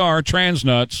what they are, trans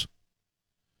nuts,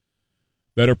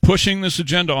 that are pushing this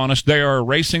agenda on us, they are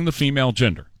erasing the female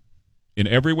gender in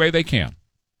every way they can.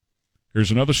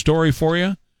 Here's another story for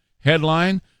you.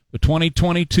 Headline, the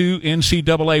 2022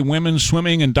 NCAA Women's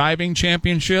Swimming and Diving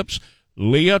Championships.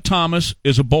 Leah Thomas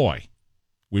is a boy.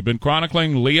 We've been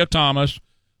chronicling Leah Thomas.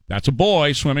 That's a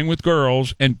boy swimming with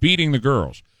girls and beating the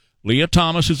girls. Leah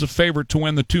Thomas is a favorite to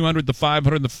win the 200, the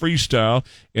 500, the freestyle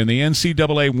in the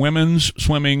NCAA Women's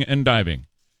Swimming and Diving.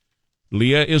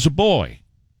 Leah is a boy.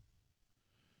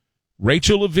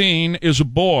 Rachel Levine is a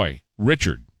boy.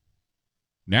 Richard.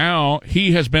 Now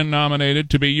he has been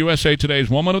nominated to be USA Today's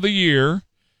Woman of the Year.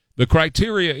 The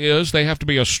criteria is they have to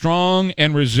be a strong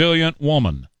and resilient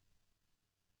woman.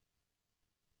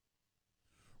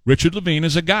 Richard Levine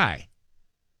is a guy.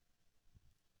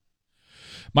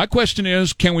 My question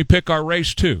is, can we pick our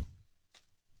race too?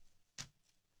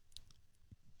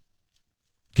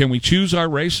 Can we choose our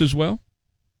race as well?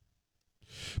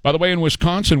 By the way, in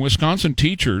Wisconsin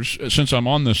teachers, since I'm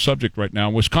on this subject right now,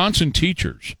 Wisconsin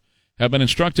teachers have been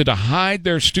instructed to hide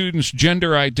their students'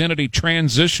 gender identity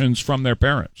transitions from their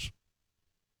parents.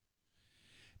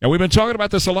 Now, we've been talking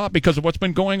about this a lot because of what's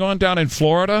been going on down in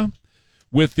Florida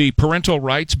with the parental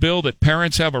rights bill, that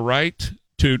parents have a right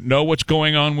to know what's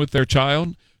going on with their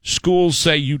child. Schools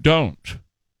say you don't.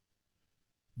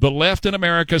 The left in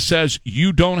America says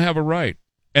you don't have a right.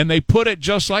 And they put it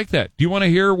just like that. Do you want to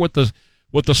hear what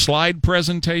the slide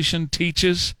presentation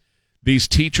teaches these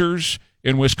teachers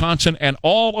in Wisconsin and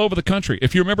all over the country?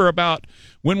 If you remember about,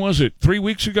 when was it, 3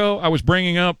 weeks ago, I was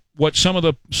bringing up what some of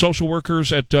the social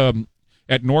workers at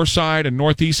Northside and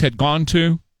Northeast had gone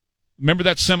to. Remember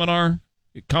that seminar?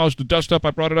 It caused the dust up.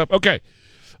 I brought it up. Okay.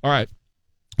 All right.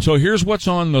 So here's what's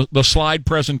on the slide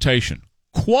presentation.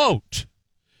 Quote,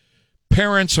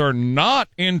 parents are not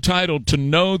entitled to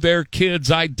know their kids'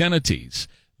 identities.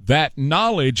 That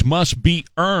knowledge must be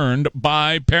earned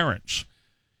by parents.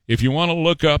 If you want to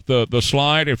look up the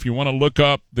slide, if you want to look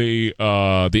up the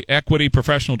equity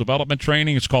professional development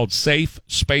training, it's called Safe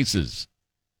Spaces.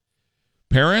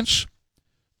 Parents,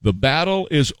 the battle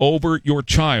is over your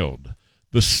child.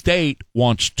 The state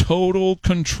wants total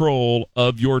control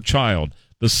of your child.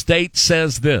 The state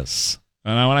says this.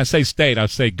 And when I say state, I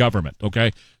say government,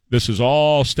 okay? This is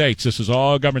all states. This is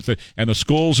all government. And the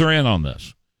schools are in on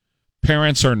this.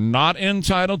 Parents are not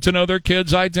entitled to know their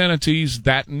kids' identities.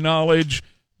 That knowledge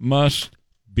must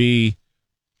be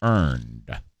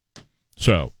earned.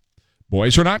 So,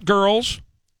 boys are not girls.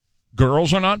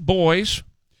 Girls are not boys.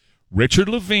 Richard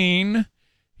Levine,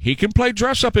 he can play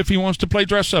dress up if he wants to play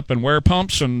dress up and wear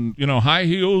pumps and, high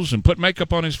heels and put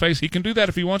makeup on his face. He can do that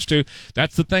if he wants to.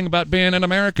 That's the thing about being in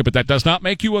America, but that does not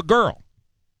make you a girl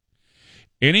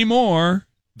any more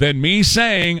than me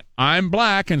saying I'm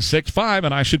black and 6'5"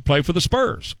 and I should play for the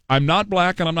Spurs. I'm not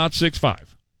black and I'm not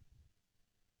 6'5".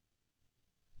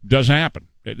 Doesn't happen.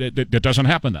 It doesn't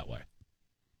happen that way.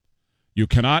 You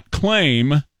cannot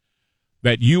claim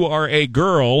that you are a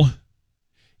girl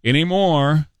any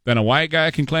more than a white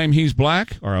guy can claim he's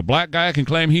black, or a black guy can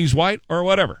claim he's white, or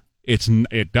whatever.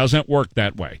 It doesn't work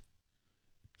that way.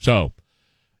 So,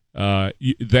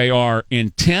 They are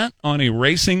intent on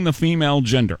erasing the female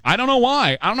gender. I don't know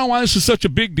why. I don't know why this is such a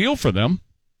big deal for them.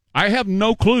 I have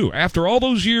no clue. After all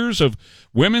those years of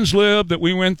women's lib that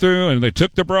we went through, and they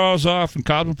took their bras off in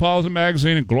Cosmopolitan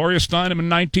magazine and Gloria Steinem in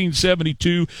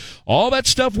 1972, all that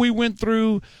stuff we went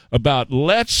through about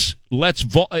let's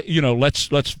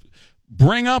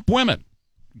bring up women,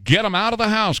 get them out of the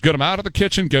house, get them out of the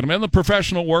kitchen, get them in the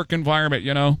professional work environment,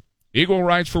 equal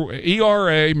rights for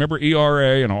ERA, remember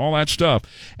ERA and all that stuff.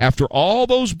 After all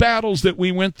those battles that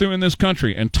we went through in this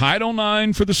country, and Title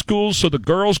IX for the schools so the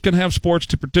girls can have sports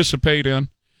to participate in,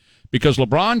 because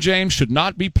LeBron James should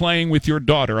not be playing with your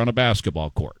daughter on a basketball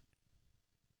court.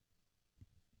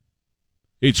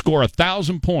 He'd score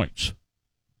 1,000 points.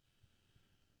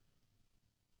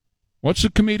 What's the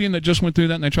comedian that just went through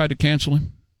that and they tried to cancel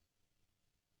him?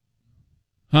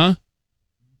 Huh?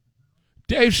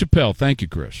 Dave Chappelle. Thank you,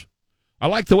 Chris. I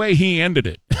like the way he ended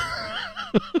it.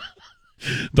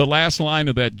 The last line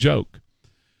of that joke,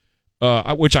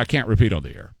 which I can't repeat on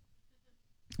the air.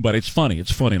 But it's funny.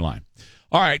 It's a funny line.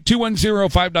 All right,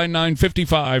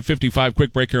 210-599-5555.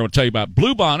 Quick break here. I'll tell you about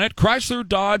Bluebonnet Chrysler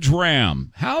Dodge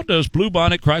Ram. How does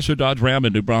Bluebonnet Chrysler Dodge Ram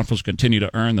in New Braunfels continue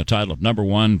to earn the title of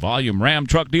 #1 volume Ram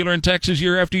truck dealer in Texas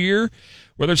year after year?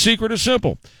 Well, their secret is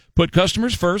simple. Put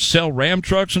customers first, sell Ram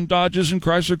trucks and Dodges and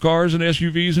Chrysler cars and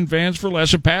SUVs and vans for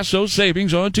less, and pass those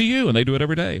savings on to you, and they do it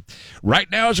every day.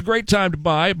 Right now is a great time to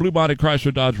buy Bluebonnet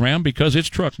Chrysler Dodge Ram because it's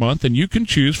truck month, and you can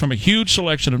choose from a huge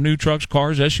selection of new trucks,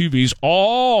 cars, SUVs,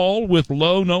 all with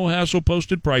low, no-hassle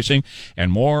posted pricing,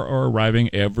 and more are arriving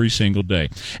every single day.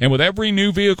 And with every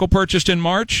new vehicle purchased in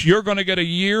March, you're going to get a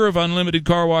year of unlimited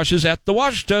car washes at the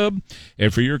wash tub.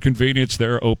 And for your convenience,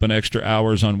 they're open extra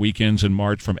hours on weekends in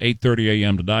March from 8:30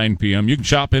 a.m. to 9 p.m. You can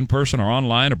shop in person or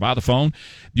online or by the phone.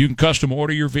 You can custom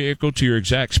order your vehicle to your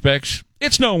exact specs.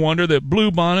 It's no wonder that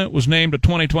Bluebonnet was named a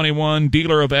 2021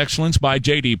 Dealer of Excellence by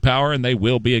J.D. Power, and they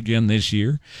will be again this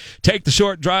year. Take the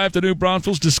short drive to New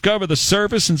Braunfels. Discover the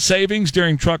service and savings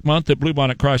during Truck Month at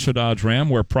Bluebonnet Chrysler Dodge Ram,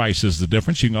 where price is the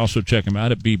difference. You can also check them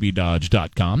out at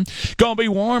bbdodge.com. Gonna be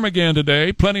warm again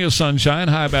today. Plenty of sunshine.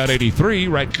 High about 83.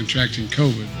 Right. Contracting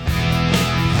COVID.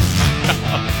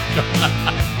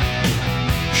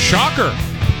 Shocker.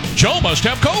 Joe must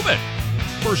have COVID.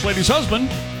 First Lady's husband.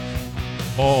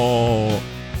 Oh,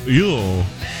 you.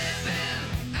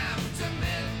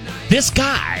 This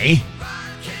guy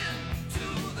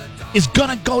is going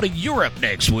to go to Europe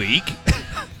next week.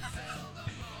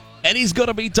 And he's going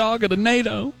to be talking to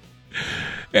NATO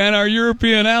and our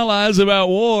European allies about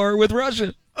war with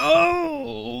Russia.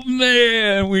 Oh,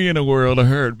 man. We in a world of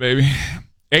hurt, baby.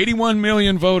 81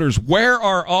 million voters. Where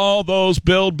are all those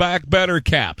Build Back Better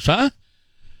caps, huh?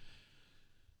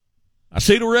 I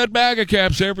see the red bag of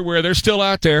caps everywhere. They're still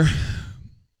out there.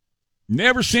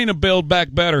 Never seen a Build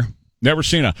Back Better. Never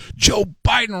seen a Joe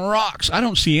Biden rocks. I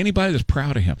don't see anybody that's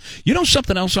proud of him. You know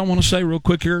something else I want to say real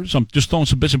quick here? So I'm just throwing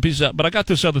some bits and pieces out, but I got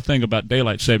this other thing about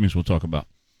daylight savings we'll talk about.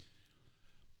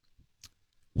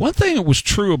 One thing that was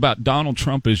true about Donald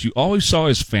Trump is you always saw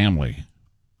his family.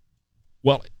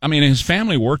 Well, I mean, his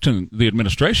family worked in the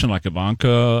administration, like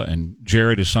Ivanka and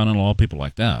Jared, his son-in-law, people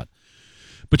like that.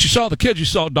 But you saw the kids. You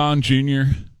saw Don Jr.,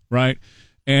 right?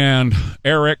 And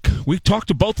Eric. We talked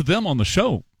to both of them on the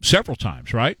show several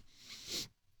times, right?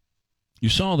 You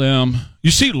saw them. You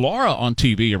see Laura on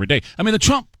TV every day. I mean, the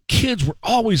Trump kids were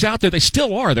always out there. They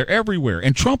still are. They're everywhere.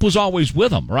 And Trump was always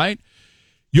with them, right?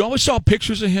 You always saw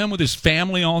pictures of him with his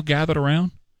family all gathered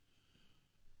around.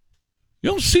 You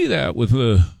don't see that with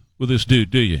this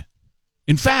dude, do you?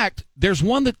 In fact, there's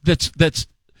one that's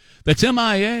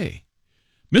MIA.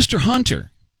 Mr. Hunter.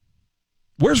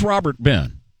 Where's Robert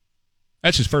been?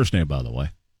 That's his first name, by the way.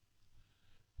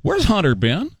 Where's Hunter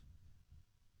been?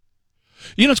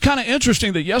 You know, it's kind of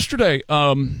interesting that yesterday,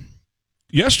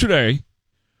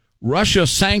 Russia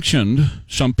sanctioned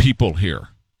some people here.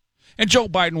 And Joe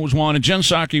Biden was one, and Jen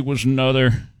Psaki was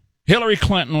another. Hillary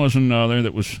Clinton was another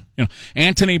that was,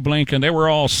 Antony Blinken. They were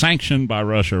all sanctioned by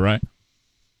Russia, right?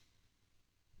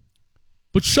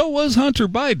 But so was Hunter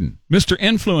Biden, Mr.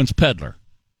 Influence Peddler.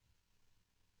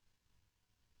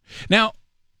 Now,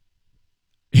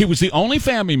 he was the only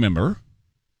family member,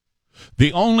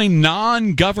 the only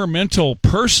non-governmental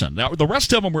person. Now, the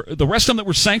rest of them that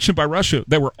were sanctioned by Russia,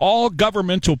 they were all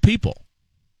governmental people.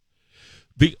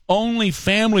 The only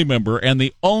family member and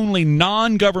the only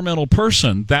non-governmental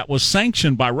person that was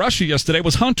sanctioned by Russia yesterday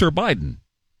was Hunter Biden.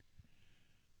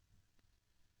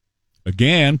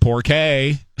 Again, poor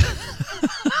K.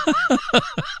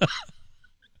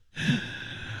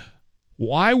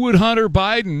 Why would Hunter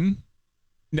Biden,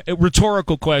 a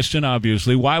rhetorical question,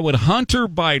 obviously, why would Hunter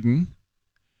Biden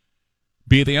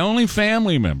be the only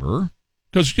family member,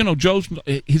 because, you know,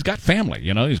 he's got family,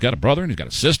 you know, he's got a brother and he's got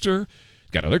a sister,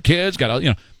 he's got other kids,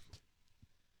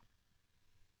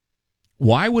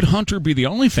 why would Hunter be the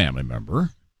only family member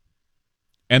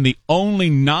and the only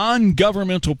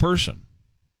non-governmental person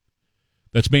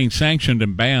that's being sanctioned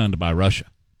and banned by Russia?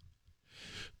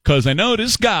 Because they know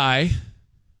this guy,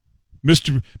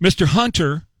 Mr.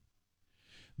 Hunter,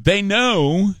 they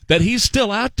know that he's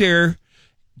still out there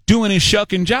doing his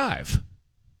shuck and jive,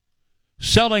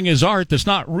 selling his art that's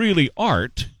not really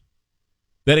art,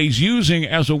 that he's using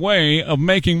as a way of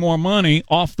making more money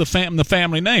off the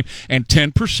family name. And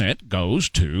 10% goes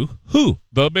to who?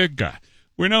 The big guy.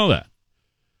 We know that.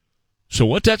 So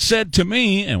what that said to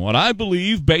me, and what I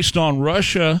believe based on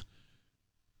Russia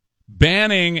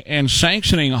banning and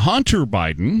sanctioning Hunter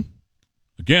Biden,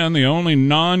 again, the only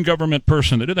non-government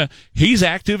person that did that, he's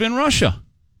active in Russia.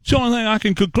 It's the only thing I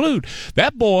can conclude.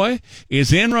 That boy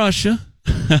is in Russia.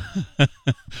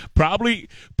 probably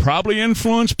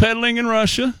influence peddling in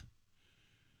Russia.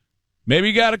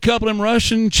 Maybe got a couple of them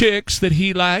Russian chicks that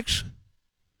he likes.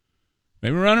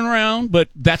 Maybe running around, but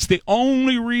that's the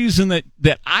only reason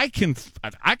that I can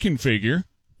figure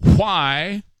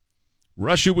why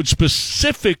Russia would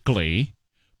specifically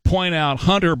point out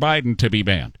Hunter Biden to be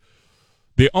banned.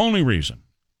 The only reason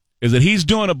is that he's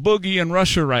doing a boogie in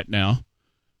Russia right now,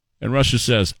 and Russia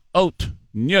says, "Out,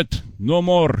 niet, no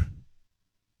more."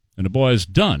 And the boy is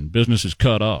done. Business is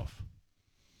cut off.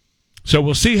 So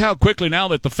we'll see how quickly, now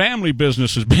that the family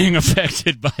business is being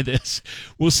affected by this,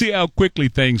 we'll see how quickly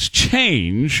things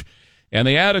change and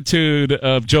the attitude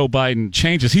of Joe Biden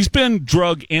changes. He's been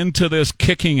drug into this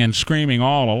kicking and screaming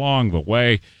all along the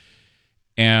way.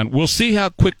 And we'll see how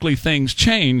quickly things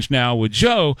change now with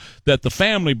Joe, that the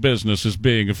family business is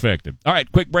being affected. All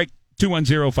right, quick break.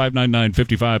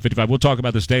 210-599-5555. We'll talk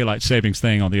about this daylight savings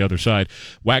thing on the other side.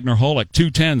 Wagner Holick,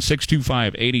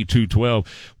 210-625-8212.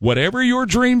 Whatever your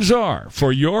dreams are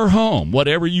for your home,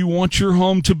 whatever you want your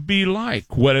home to be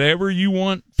like, whatever you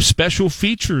want special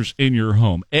features in your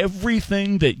home,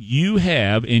 everything that you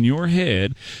have in your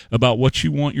head about what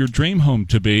you want your dream home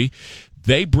to be,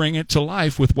 they bring it to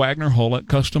life with Wagner Holick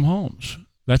Custom Homes.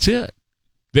 That's it.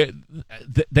 They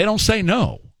don't say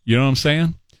no. You know what I'm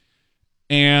saying?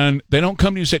 And they don't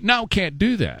come to you and say, "No, can't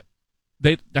do that."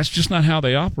 That's just not how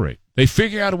they operate. They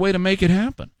figure out a way to make it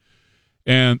happen.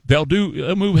 And they'll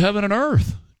move heaven and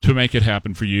earth to make it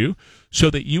happen for you, so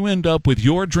that you end up with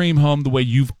your dream home the way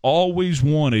you've always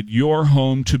wanted your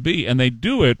home to be. And they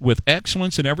do it with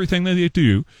excellence in everything that they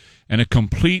do and a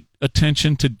complete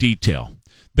attention to detail.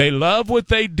 They love what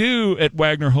they do at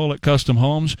Wagner Holick Custom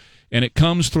Homes, and it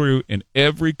comes through in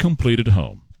every completed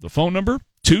home. The phone number,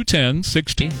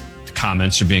 210-16.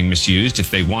 Comments are being misused if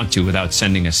they want to without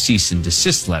sending a cease and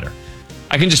desist letter.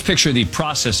 I can just picture the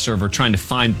process server trying to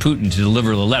find Putin to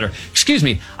deliver the letter. Excuse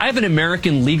me, I have an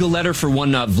American legal letter for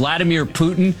one Vladimir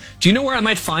Putin. Do you know where I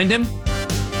might find him?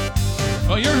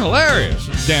 Oh, you're hilarious,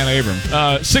 Dan Abram.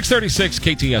 636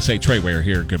 KTSA Trey Ware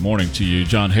here. Good morning to you.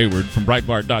 John Hayward from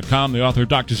Breitbart.com, the author of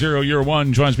Dr. Zero Year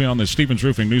One, joins me on the Stevens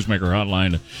Roofing Newsmaker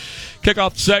hotline to kick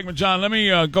off the segment. John, let me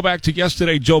go back to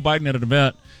yesterday, Joe Biden at an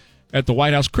event at the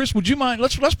White House. Chris, would you mind?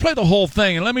 Let's play the whole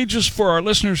thing, and let me just, for our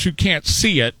listeners who can't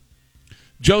see it,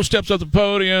 Joe steps up the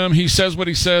podium. He says what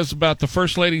he says about the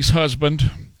First Lady's husband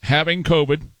having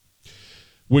COVID,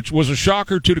 which was a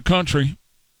shocker to the country.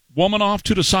 Woman off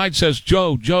to the side says,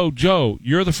 Joe,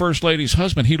 you're the First Lady's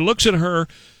husband. He looks at her,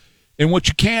 and what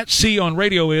you can't see on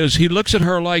radio is he looks at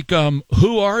her like,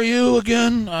 who are you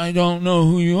again? I don't know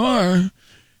who you are.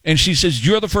 And she says,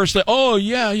 you're the First Lady. Oh,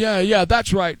 yeah,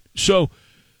 that's right. So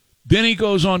then he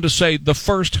goes on to say the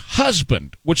first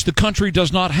husband, which the country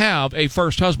does not have a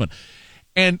first husband.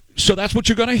 And so that's what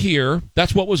you're going to hear.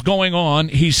 That's what was going on.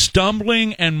 He's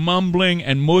stumbling and mumbling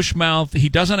and mush mouth. He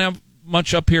doesn't have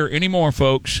much up here anymore,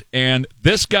 folks. And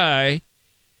this guy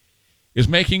is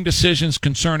making decisions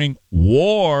concerning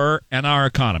war and our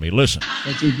economy. Listen.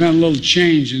 But there's been a little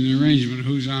change in the arrangement of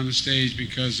who's on the stage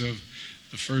because of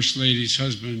the First Lady's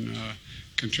husband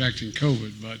contracting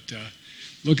COVID. But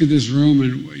look at this room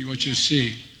and what you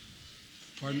see.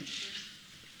 Pardon?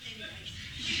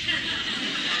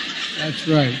 That's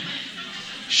right.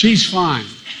 She's fine.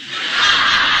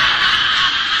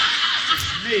 It's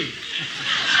me.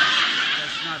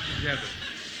 That's not together.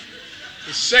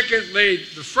 The second lady,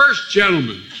 the first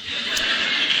gentleman.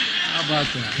 How about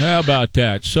that? How about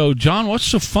that? So, John, what's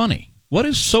so funny? What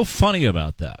is so funny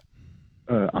about that?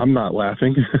 I'm not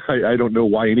laughing. I don't know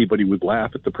why anybody would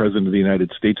laugh at the president of the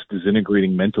United States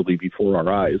disintegrating mentally before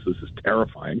our eyes. This is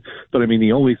terrifying. But I mean,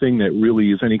 the only thing that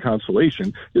really is any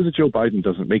consolation is that Joe Biden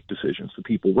doesn't make decisions. The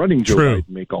people running Joe Biden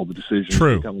make all the decisions.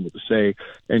 They tell him what to say,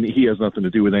 and he has nothing to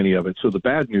do with any of it. So the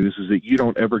bad news is that you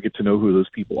don't ever get to know who those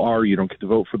people are. You don't get to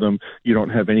vote for them. You don't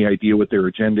have any idea what their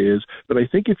agenda is. But I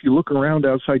think if you look around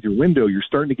outside your window, you're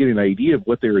starting to get an idea of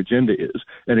what their agenda is,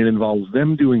 and it involves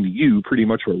them doing to you pretty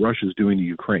much what Russia's doing to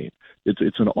Ukraine.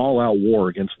 It's an all-out war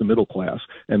against the middle class,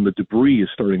 and the debris is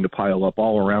starting to pile up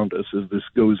all around us as this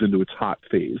goes into its hot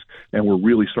phase, and we're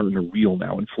really starting to reel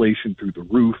now. Inflation through the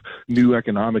roof, new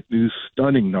economic news,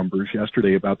 stunning numbers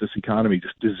yesterday about this economy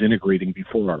just disintegrating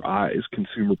before our eyes,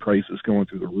 consumer prices going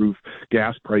through the roof,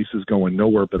 gas prices going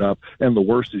nowhere but up, and the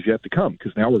worst is yet to come,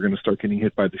 because now we're going to start getting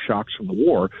hit by the shocks from the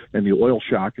war, and the oil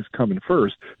shock is coming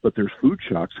first, but there's food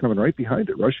shocks coming right behind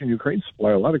it. Russia and Ukraine supply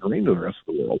a lot of grain to the rest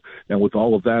of the world, and with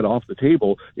all of that off the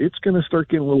table, it's going to start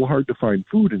getting a little hard to find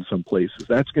food in some places.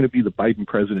 That's going to be the Biden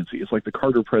presidency. It's like the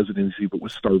Carter presidency, but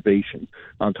with starvation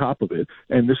on top of it.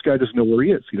 And this guy doesn't know where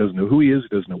he is. He doesn't know who he is. He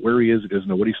doesn't know where he is. He doesn't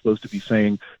know what he's supposed to be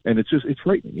saying. And it's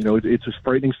frightening. You know, it's a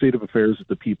frightening state of affairs that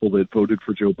the people that voted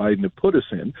for Joe Biden have put us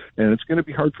in. And it's going to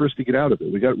be hard for us to get out of it.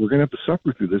 We're going to have to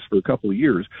suffer through this for a couple of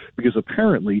years, because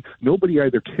apparently nobody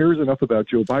either cares enough about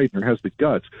Joe Biden or has the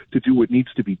guts to do what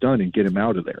needs to be done and get him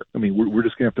out of there. I mean, we're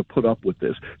just going to have to put up with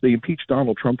this. They impeached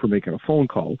Donald Trump for making a phone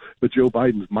call, but Joe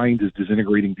Biden's mind is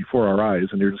disintegrating before our eyes,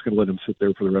 and they're just going to let him sit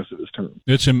there for the rest of his term.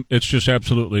 It's just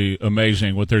absolutely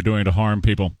amazing what they're doing to harm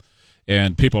people.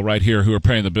 And people right here who are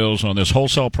paying the bills on this.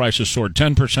 Wholesale prices soared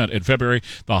 10% in February,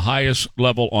 the highest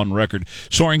level on record.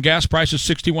 Soaring gas prices,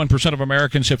 61% of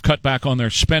Americans have cut back on their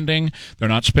spending. They're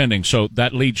not spending, so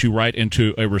that leads you right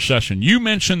into a recession. You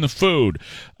mentioned the food.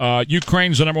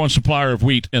 Ukraine's the number one supplier of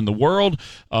wheat in the world.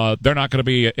 They're not going to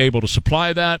be able to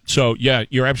supply that. So, yeah,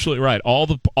 you're absolutely right. All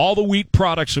the wheat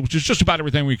products, which is just about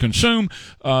everything we consume,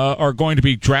 are going to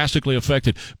be drastically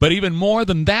affected. But even more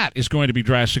than that is going to be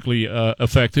drastically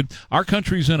affected. Our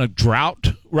country's in a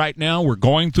drought right now. We're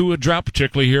going through a drought,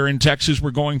 particularly here in Texas.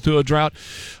 We're going through a drought.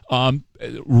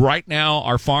 Right now,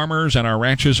 our farmers and our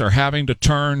ranchers are having to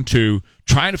turn to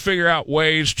trying to figure out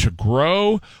ways to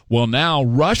grow. Well, now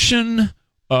Russian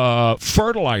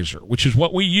fertilizer, which is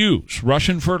what we use,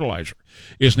 Russian fertilizer,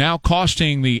 is now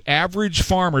costing the average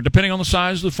farmer, depending on the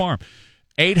size of the farm,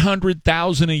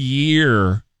 $800,000 a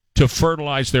year to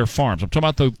fertilize their farms. I'm talking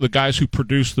about the guys who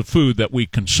produce the food that we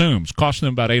consume. It's costing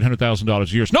them about $800,000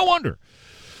 a year. It's no wonder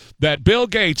that Bill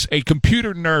Gates, a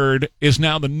computer nerd, is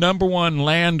now the number one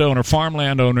farm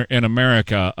landowner in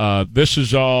America. This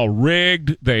is all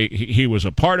rigged. He was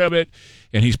a part of it,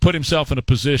 and he's put himself in a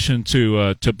position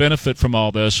to benefit from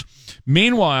all this.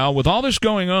 Meanwhile, with all this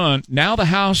going on, now the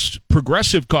House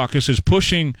Progressive Caucus is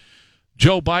pushing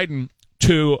Joe Biden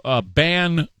to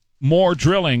ban more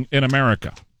drilling in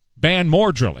America. Ban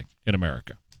more drilling in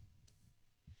America.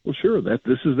 Well, sure,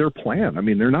 this is their plan. I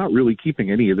mean, they're not really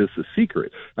keeping any of this a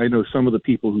secret. I know some of the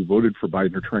people who voted for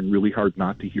Biden are trying really hard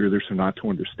not to hear this or not to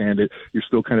understand it. You're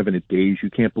still kind of in a daze. You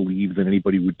can't believe that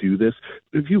anybody would do this.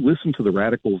 But if you listen to the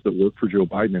radicals that work for Joe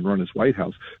Biden and run his White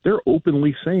House, they're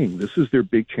openly saying this is their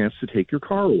big chance to take your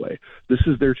car away. This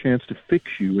is their chance to fix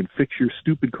you and fix your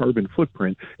stupid carbon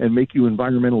footprint and make you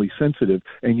environmentally sensitive,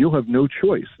 and you'll have no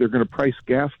choice. They're going to price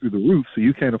gas through the roof so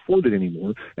you can't afford it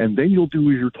anymore, and then you'll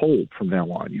do as you're told from now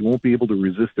on. You won't be able to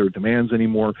resist their demands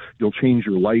anymore. You'll change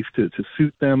your life to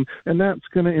suit them, and that's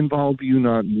going to involve you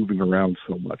not moving around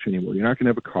so much anymore. You're not going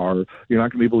to have a car. You're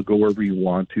not going to be able to go wherever you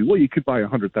want to. Well, you could buy a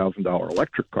 $100,000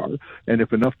 electric car, and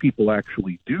if enough people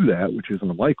actually do that, which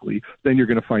isn't unlikely, then you're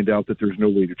going to find out that there's no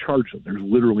way to charge them. There's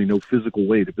literally no physical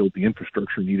way to build the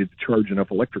infrastructure needed to charge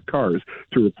enough electric cars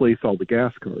to replace all the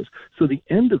gas cars. So the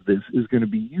end of this is going to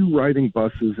be you riding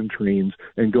buses and trains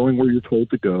and going where you're told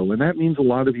to go, and that means a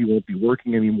lot of you won't be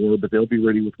working anymore, but they'll be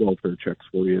ready with welfare checks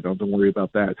for you. Don't worry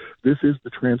about that. This is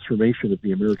the transformation of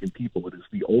the American people. It is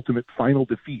the ultimate final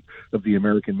defeat of the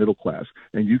American middle class.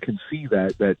 And you can see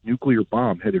that nuclear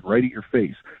bomb headed right at your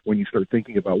face when you start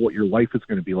thinking about what your life is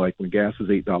going to be like when gas is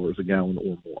 $8 a gallon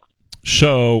or more.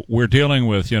 So we're dealing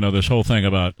with, this whole thing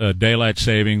about daylight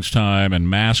savings time and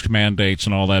mask mandates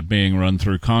and all that being run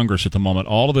through Congress at the moment.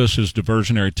 All of this is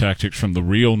diversionary tactics from the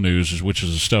real news, which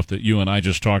is the stuff that you and I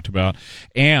just talked about.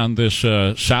 And this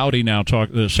Saudi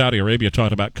Arabia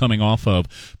talked about coming off of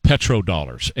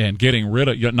petrodollars and getting rid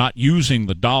of, not using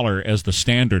the dollar as the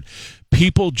standard.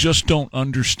 People just don't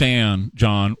understand,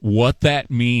 John, what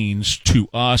that means to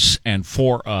us and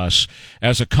for us.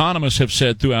 As economists have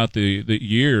said throughout the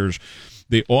years,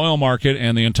 the oil market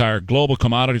and the entire global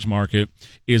commodities market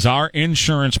is our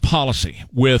insurance policy.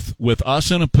 With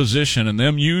us in a position and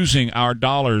them using our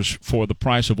dollars for the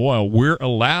price of oil, we're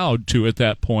allowed to, at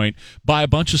that point, buy a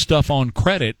bunch of stuff on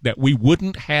credit that we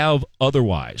wouldn't have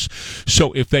otherwise.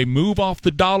 So if they move off the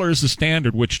dollar as the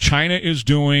standard, which China is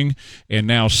doing, and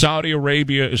now Saudi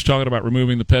Arabia is talking about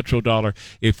removing the petrodollar,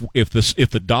 if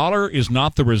the dollar is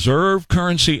not the reserve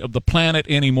currency of the planet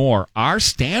anymore, our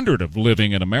standard of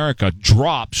living in America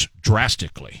drops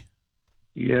drastically.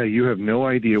 Yeah, you have no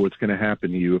idea what's going to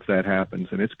happen to you if that happens,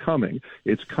 and it's coming.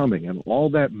 It's coming, and all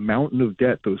that mountain of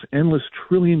debt, those endless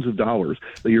trillions of dollars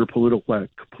that your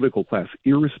political class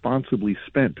irresponsibly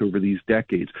spent over these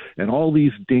decades, and all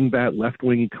these dingbat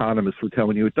left-wing economists were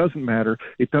telling you it doesn't matter,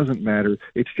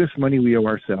 it's just money we owe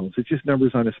ourselves, it's just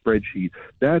numbers on a spreadsheet.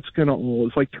 That's going to,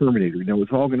 it's like Terminator,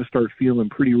 it's all going to start feeling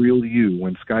pretty real to you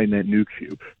when Skynet nukes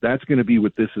you. That's going to be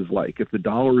what this is like. If the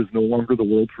dollar is no longer the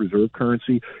world's reserve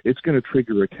currency, it's going to trigger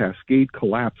a cascade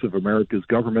collapse of America's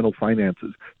governmental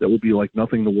finances that will be like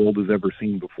nothing the world has ever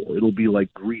seen before. It'll be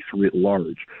like Greece writ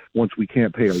large once we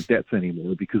can't pay our debts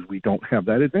anymore because we don't have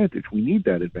that advantage. We need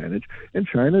that advantage. And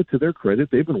China, to their credit,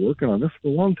 they've been working on this for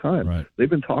a long time. Right. They've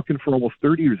been talking for almost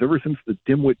 30 years, ever since the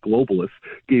dimwit globalists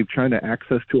gave China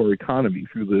access to our economy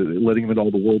through letting them in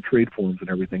all the World Trade Forums and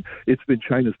everything. It's been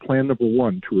China's plan number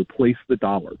one to replace the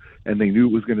dollar. And they knew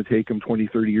it was going to take them 20,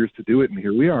 30 years to do it. And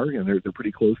here we are. And they're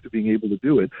pretty close to being able to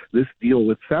do it. This deal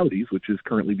with Saudis, which is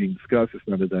currently being discussed, it's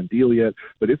not a done deal yet,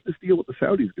 but if this deal with the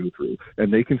Saudis go through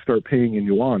and they can start paying in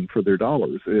yuan for their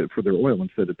dollars, for their oil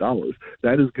instead of dollars,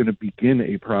 that is going to begin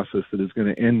a process that is going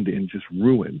to end in just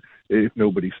ruin if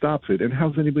nobody stops it. And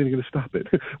how's anybody going to stop it?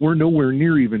 We're nowhere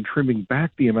near even trimming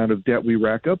back the amount of debt we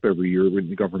rack up every year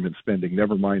in government spending,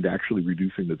 never mind actually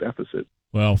reducing the deficit.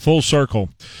 Well, full circle.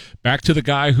 Back to the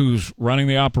guy who's running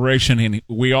the operation, and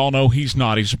we all know he's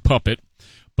not. He's a puppet.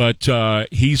 But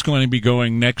he's going to be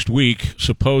going next week,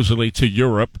 supposedly, to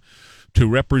Europe to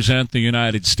represent the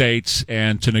United States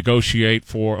and to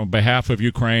negotiate on behalf of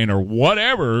Ukraine or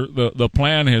whatever the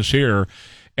plan is here.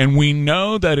 And we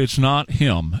know that it's not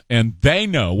him. And they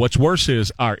know. What's worse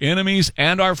is our enemies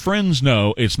and our friends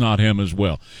know it's not him as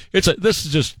well. This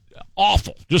is just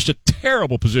awful, just a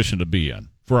terrible position to be in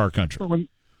for our country.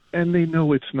 And they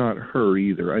know it's not her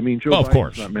either. I mean, Joe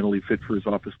Biden's not mentally fit for his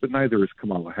office, but neither is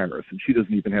Kamala Harris, and she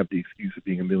doesn't even have the excuse of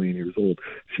being a million years old.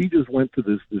 She just went to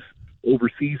this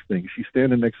overseas thing. She's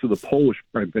standing next to the Polish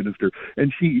prime minister,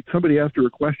 and somebody asked her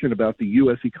a question about the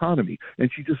U.S. economy,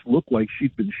 and she just looked like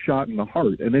she'd been shot in the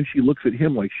heart. And then she looks at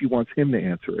him like she wants him to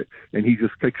answer it, and he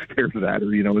just stares at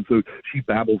her, and so she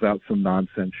babbles out some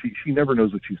nonsense. She never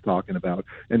knows what she's talking about,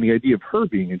 and the idea of her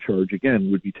being in charge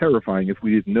again would be terrifying if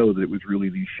we didn't know that it was really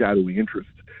these shadowy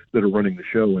interests that are running the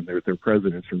show, and their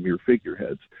presidents are mere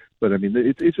figureheads. But I mean,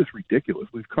 it's just ridiculous.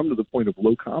 We've come to the point of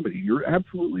low comedy. You're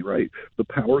absolutely right. The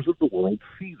powers of the world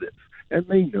see this, and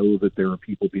they know that there are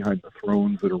people behind the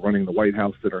thrones that are running the White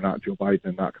House that are not Joe Biden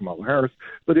and not Kamala Harris,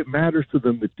 but it matters to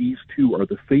them that these two are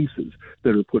the faces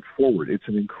that are put forward. It's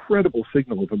an incredible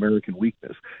signal of American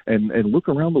weakness. And look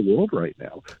around the world right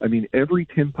now. I mean, every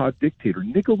tin pot dictator,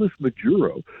 Nicolas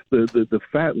Maduro, the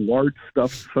fat, large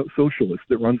stuffed socialist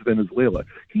that runs Venezuela,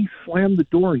 he slammed the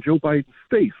door in Joe Biden's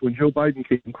face when Joe Biden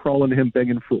came crawling to him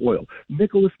begging for oil.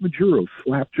 Nicolas Maduro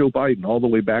slapped Joe Biden all the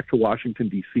way back to Washington,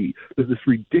 D.C. There's this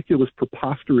ridiculous,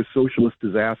 preposterous socialist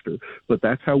disaster, but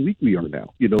that's how weak we are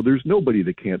now. There's nobody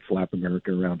that can't slap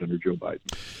America around under Joe Biden.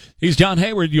 He's John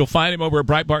Hayward. You'll find him over at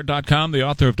Breitbart.com, the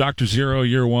author of Dr. Zero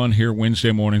Year One, here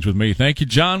Wednesday mornings with me. Thank you,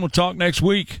 John. We'll talk next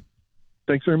week.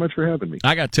 Thanks very much for having me.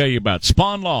 I got to tell you about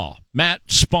Spahn Law. Matt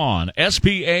Spahn,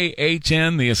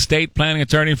 S-P-A-H-N, the estate planning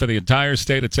attorney for the entire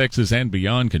state of Texas and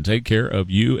beyond, can take care of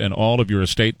you and all of your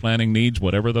estate planning needs,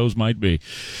 whatever those might be.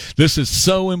 This is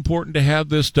so important to have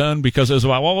this done because, as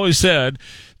I've always said,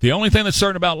 the only thing that's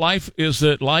certain about life is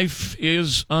that life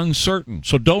is uncertain.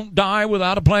 So don't die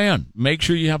without a plan. Make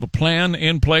sure you have a plan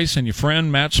in place, and your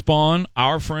friend Matt Spahn,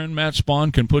 our friend Matt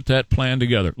Spahn, can put that plan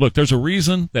together. Look, there's a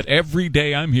reason that every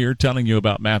day I'm here telling you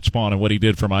about Matt Spahn and what he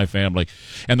did for my family,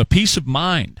 and the peace of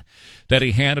mind that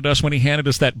he handed us when he handed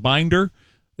us that binder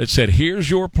that said, here's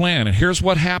your plan, and here's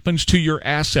what happens to your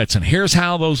assets, and here's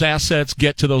how those assets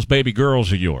get to those baby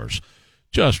girls of yours.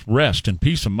 Just rest in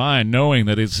peace of mind knowing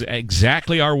that it's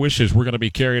exactly our wishes we're going to be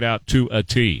carried out to a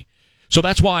T. So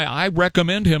that's why I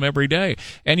recommend him every day.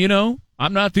 And,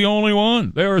 I'm not the only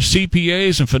one. There are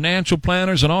CPAs and financial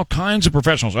planners and all kinds of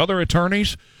professionals, other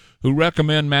attorneys, who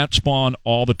recommend Matt Spahn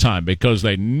all the time because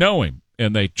they know him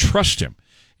and they trust him.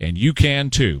 And you can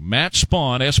too. Matt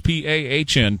Spahn,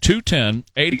 SPAHN,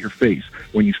 210-80. Your face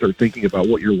when you start thinking about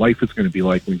what your life is going to be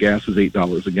like when gas is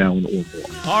 $8 a gallon or more.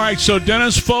 All right, so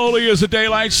Dennis Foley is a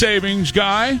daylight savings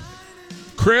guy.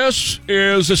 Chris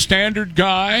is a standard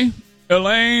guy.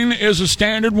 Elaine is a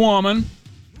standard woman.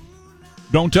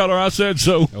 Don't tell her I said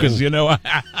so, because, she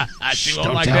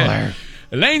won't like that.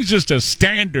 Elaine's just a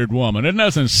standard woman. There's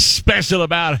nothing special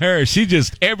about her. She's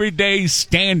just everyday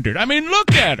standard. I mean,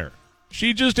 look at her.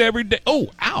 She just everyday. Oh,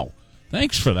 ow.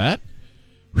 Thanks for that.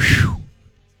 Whew.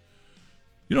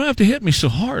 You don't have to hit me so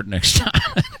hard next time.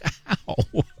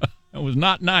 Ow. That was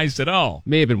not nice at all.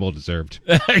 May have been well deserved.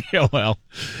 Yeah, well,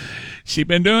 she's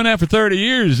been doing that for 30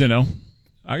 years,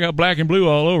 I got black and blue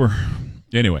all over.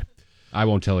 Anyway. I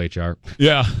won't tell HR.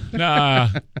 Yeah, nah,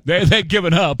 they've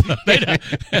given up.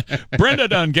 Brenda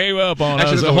done gave up on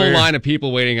us. There's a whole line of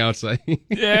people waiting outside.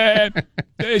 Yeah,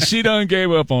 she done gave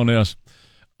up on this.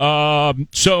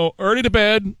 So early to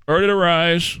bed, early to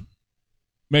rise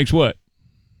makes what?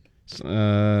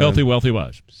 Healthy, wealthy,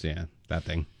 wise. Yeah, that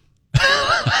thing.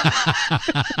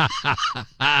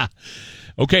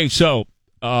 Okay, so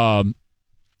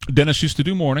Dennis used to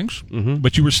do mornings,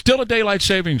 but you were still a daylight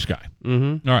savings guy.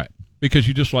 Mm-hmm. All right. Because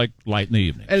you just like light in the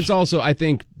evening. And it's also, I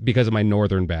think, because of my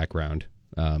northern background.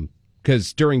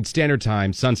 Because during standard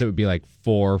time, sunset would be like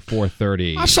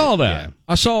 4:30. I saw that. Yeah.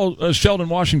 I saw Sheldon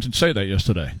Washington say that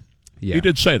yesterday. Yeah. He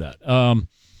did say that.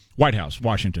 White House,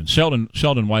 Washington. Sheldon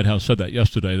Whitehouse said that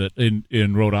yesterday, that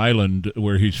in Rhode Island,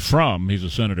 where he's from, he's a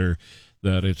senator,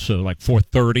 that it's like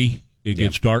 4:30, it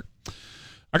gets dark.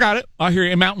 I got it. I hear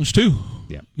you. In mountains, too.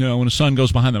 Yeah. When the sun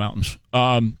goes behind the mountains.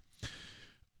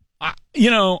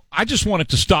 I just want it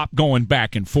to stop going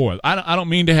back and forth. I don't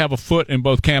mean to have a foot in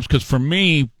both camps, because for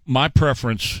me, my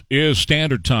preference is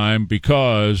standard time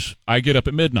because I get up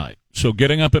at midnight. So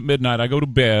getting up at midnight, I go to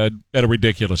bed at a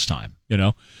ridiculous time,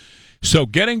 So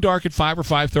getting dark at 5 or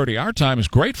 5:30 our time is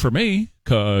great for me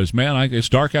because, man, it's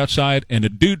dark outside, and the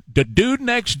dude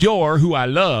next door, who I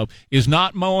love, is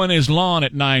not mowing his lawn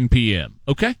at 9 p.m.,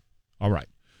 okay? All right.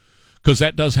 Because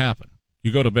that does happen.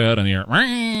 You go to bed and you're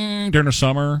during the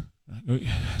summer.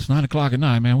 It's 9 o'clock at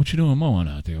night, man. What you doing mowing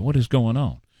out there? What is going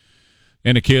on?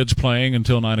 And the kids playing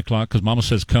until 9 o'clock because Mama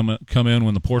says come in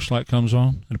when the porch light comes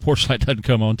on, and the porch light doesn't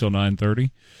come on until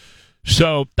 9:30.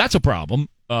 So that's a problem.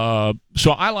 So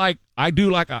I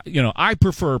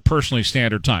prefer personally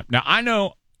standard time. Now I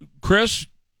know Chris,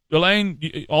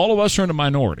 Elaine, all of us are in the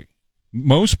minority.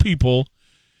 Most people.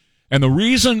 And the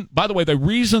reason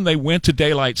they went to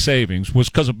daylight savings was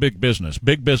because of big business.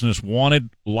 Big business wanted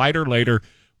lighter later,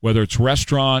 whether it's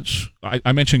restaurants.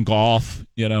 I mentioned golf,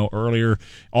 earlier.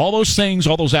 All those things,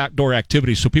 all those outdoor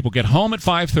activities. So people get home at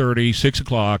 5:30, 6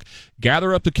 o'clock,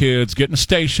 gather up the kids, get in a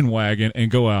station wagon, and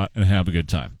go out and have a good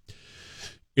time.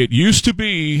 It used to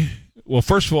be, well,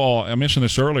 first of all, I mentioned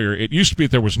this earlier, it used to be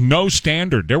that there was no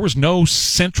standard. There was no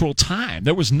central time.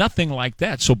 There was nothing like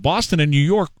that. So Boston and New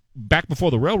York, back before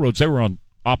the railroads, they were on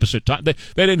opposite time. They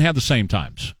didn't have the same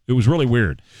times. It was really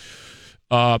weird.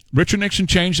 Richard Nixon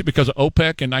changed it because of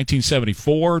OPEC in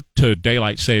 1974 to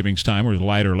daylight savings time, or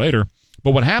lighter later.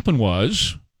 But what happened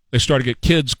was they started to get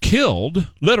kids killed,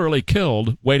 literally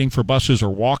killed, waiting for buses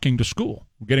or walking to school,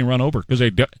 getting run over because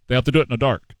they have to do it in the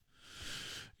dark.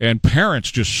 And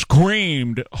parents just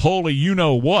screamed, holy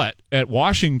you-know-what, at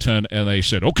Washington, and they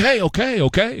said, okay,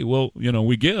 well,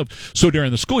 we give. So during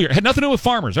the school year, it had nothing to do with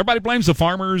farmers. Everybody blames the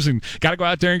farmers and got to go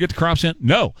out there and get the crops in.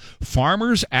 No,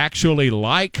 farmers actually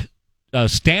like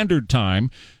standard time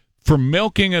for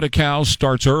milking at a cow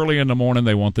starts early in the morning.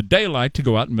 They want the daylight to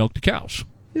go out and milk the cows.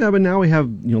 Yeah, but now we have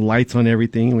lights on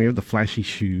everything. We have the flashy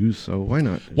shoes, so why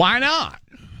not? Why not?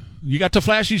 You got the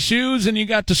flashy shoes and you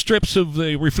got the strips of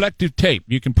the reflective tape.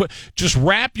 You can just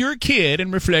wrap your kid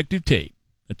in reflective tape.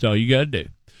 That's all you got to do.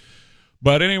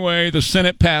 But anyway, the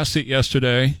Senate passed it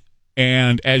yesterday,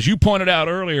 and as you pointed out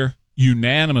earlier,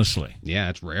 unanimously. Yeah,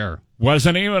 it's rare.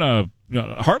 Wasn't even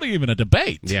hardly even a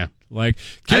debate. Yeah. Like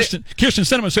Kirsten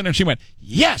Sinema was sitting there and she went,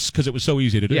 yes, because it was so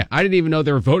easy to do. Yeah, I didn't even know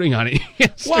they were voting on it.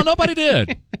 Well, nobody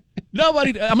did.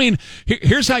 I mean,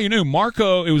 here's how you knew.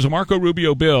 It was a Marco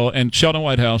Rubio bill and Sheldon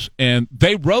Whitehouse, and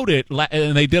they wrote it,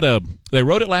 and they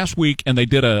wrote it last week, and they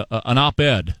did an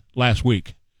op-ed last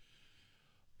week.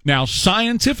 Now,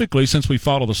 scientifically, since we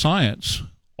follow the science,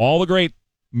 all the great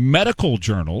medical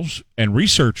journals and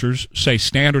researchers say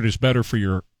standard is better for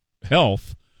your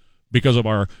health because of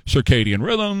our circadian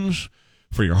rhythms,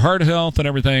 for your heart health and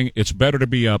everything. It's better to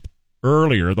be up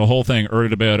earlier. The whole thing, early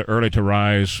to bed, early to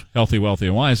rise, healthy, wealthy,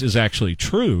 and wise, is actually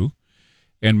true,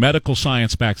 and medical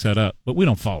science backs that up, but we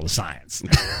don't follow the science.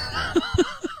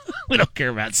 We don't care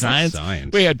about science.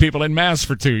 science? We had people in mass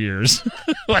for 2 years.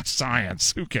 What's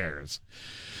science? Who cares?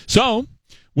 So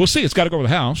we'll see. It's got to go to the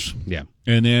House. Yeah.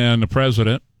 And then the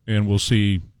president, and we'll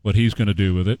see what he's going to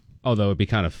do with it. Although it'd be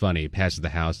kind of funny, it passes the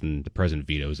House and the president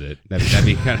vetoes it. That'd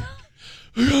be kind of.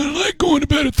 I like going to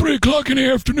bed at 3 o'clock in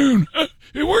the afternoon.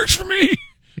 It works for me.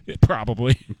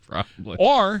 Probably. Probably.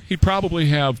 Or he'd probably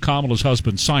have Kamala's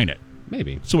husband sign it.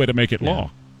 Maybe. It's a way to make it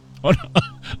law.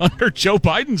 Under Joe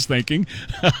Biden's thinking,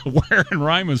 Ware and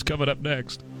Ryman's coming up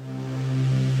next.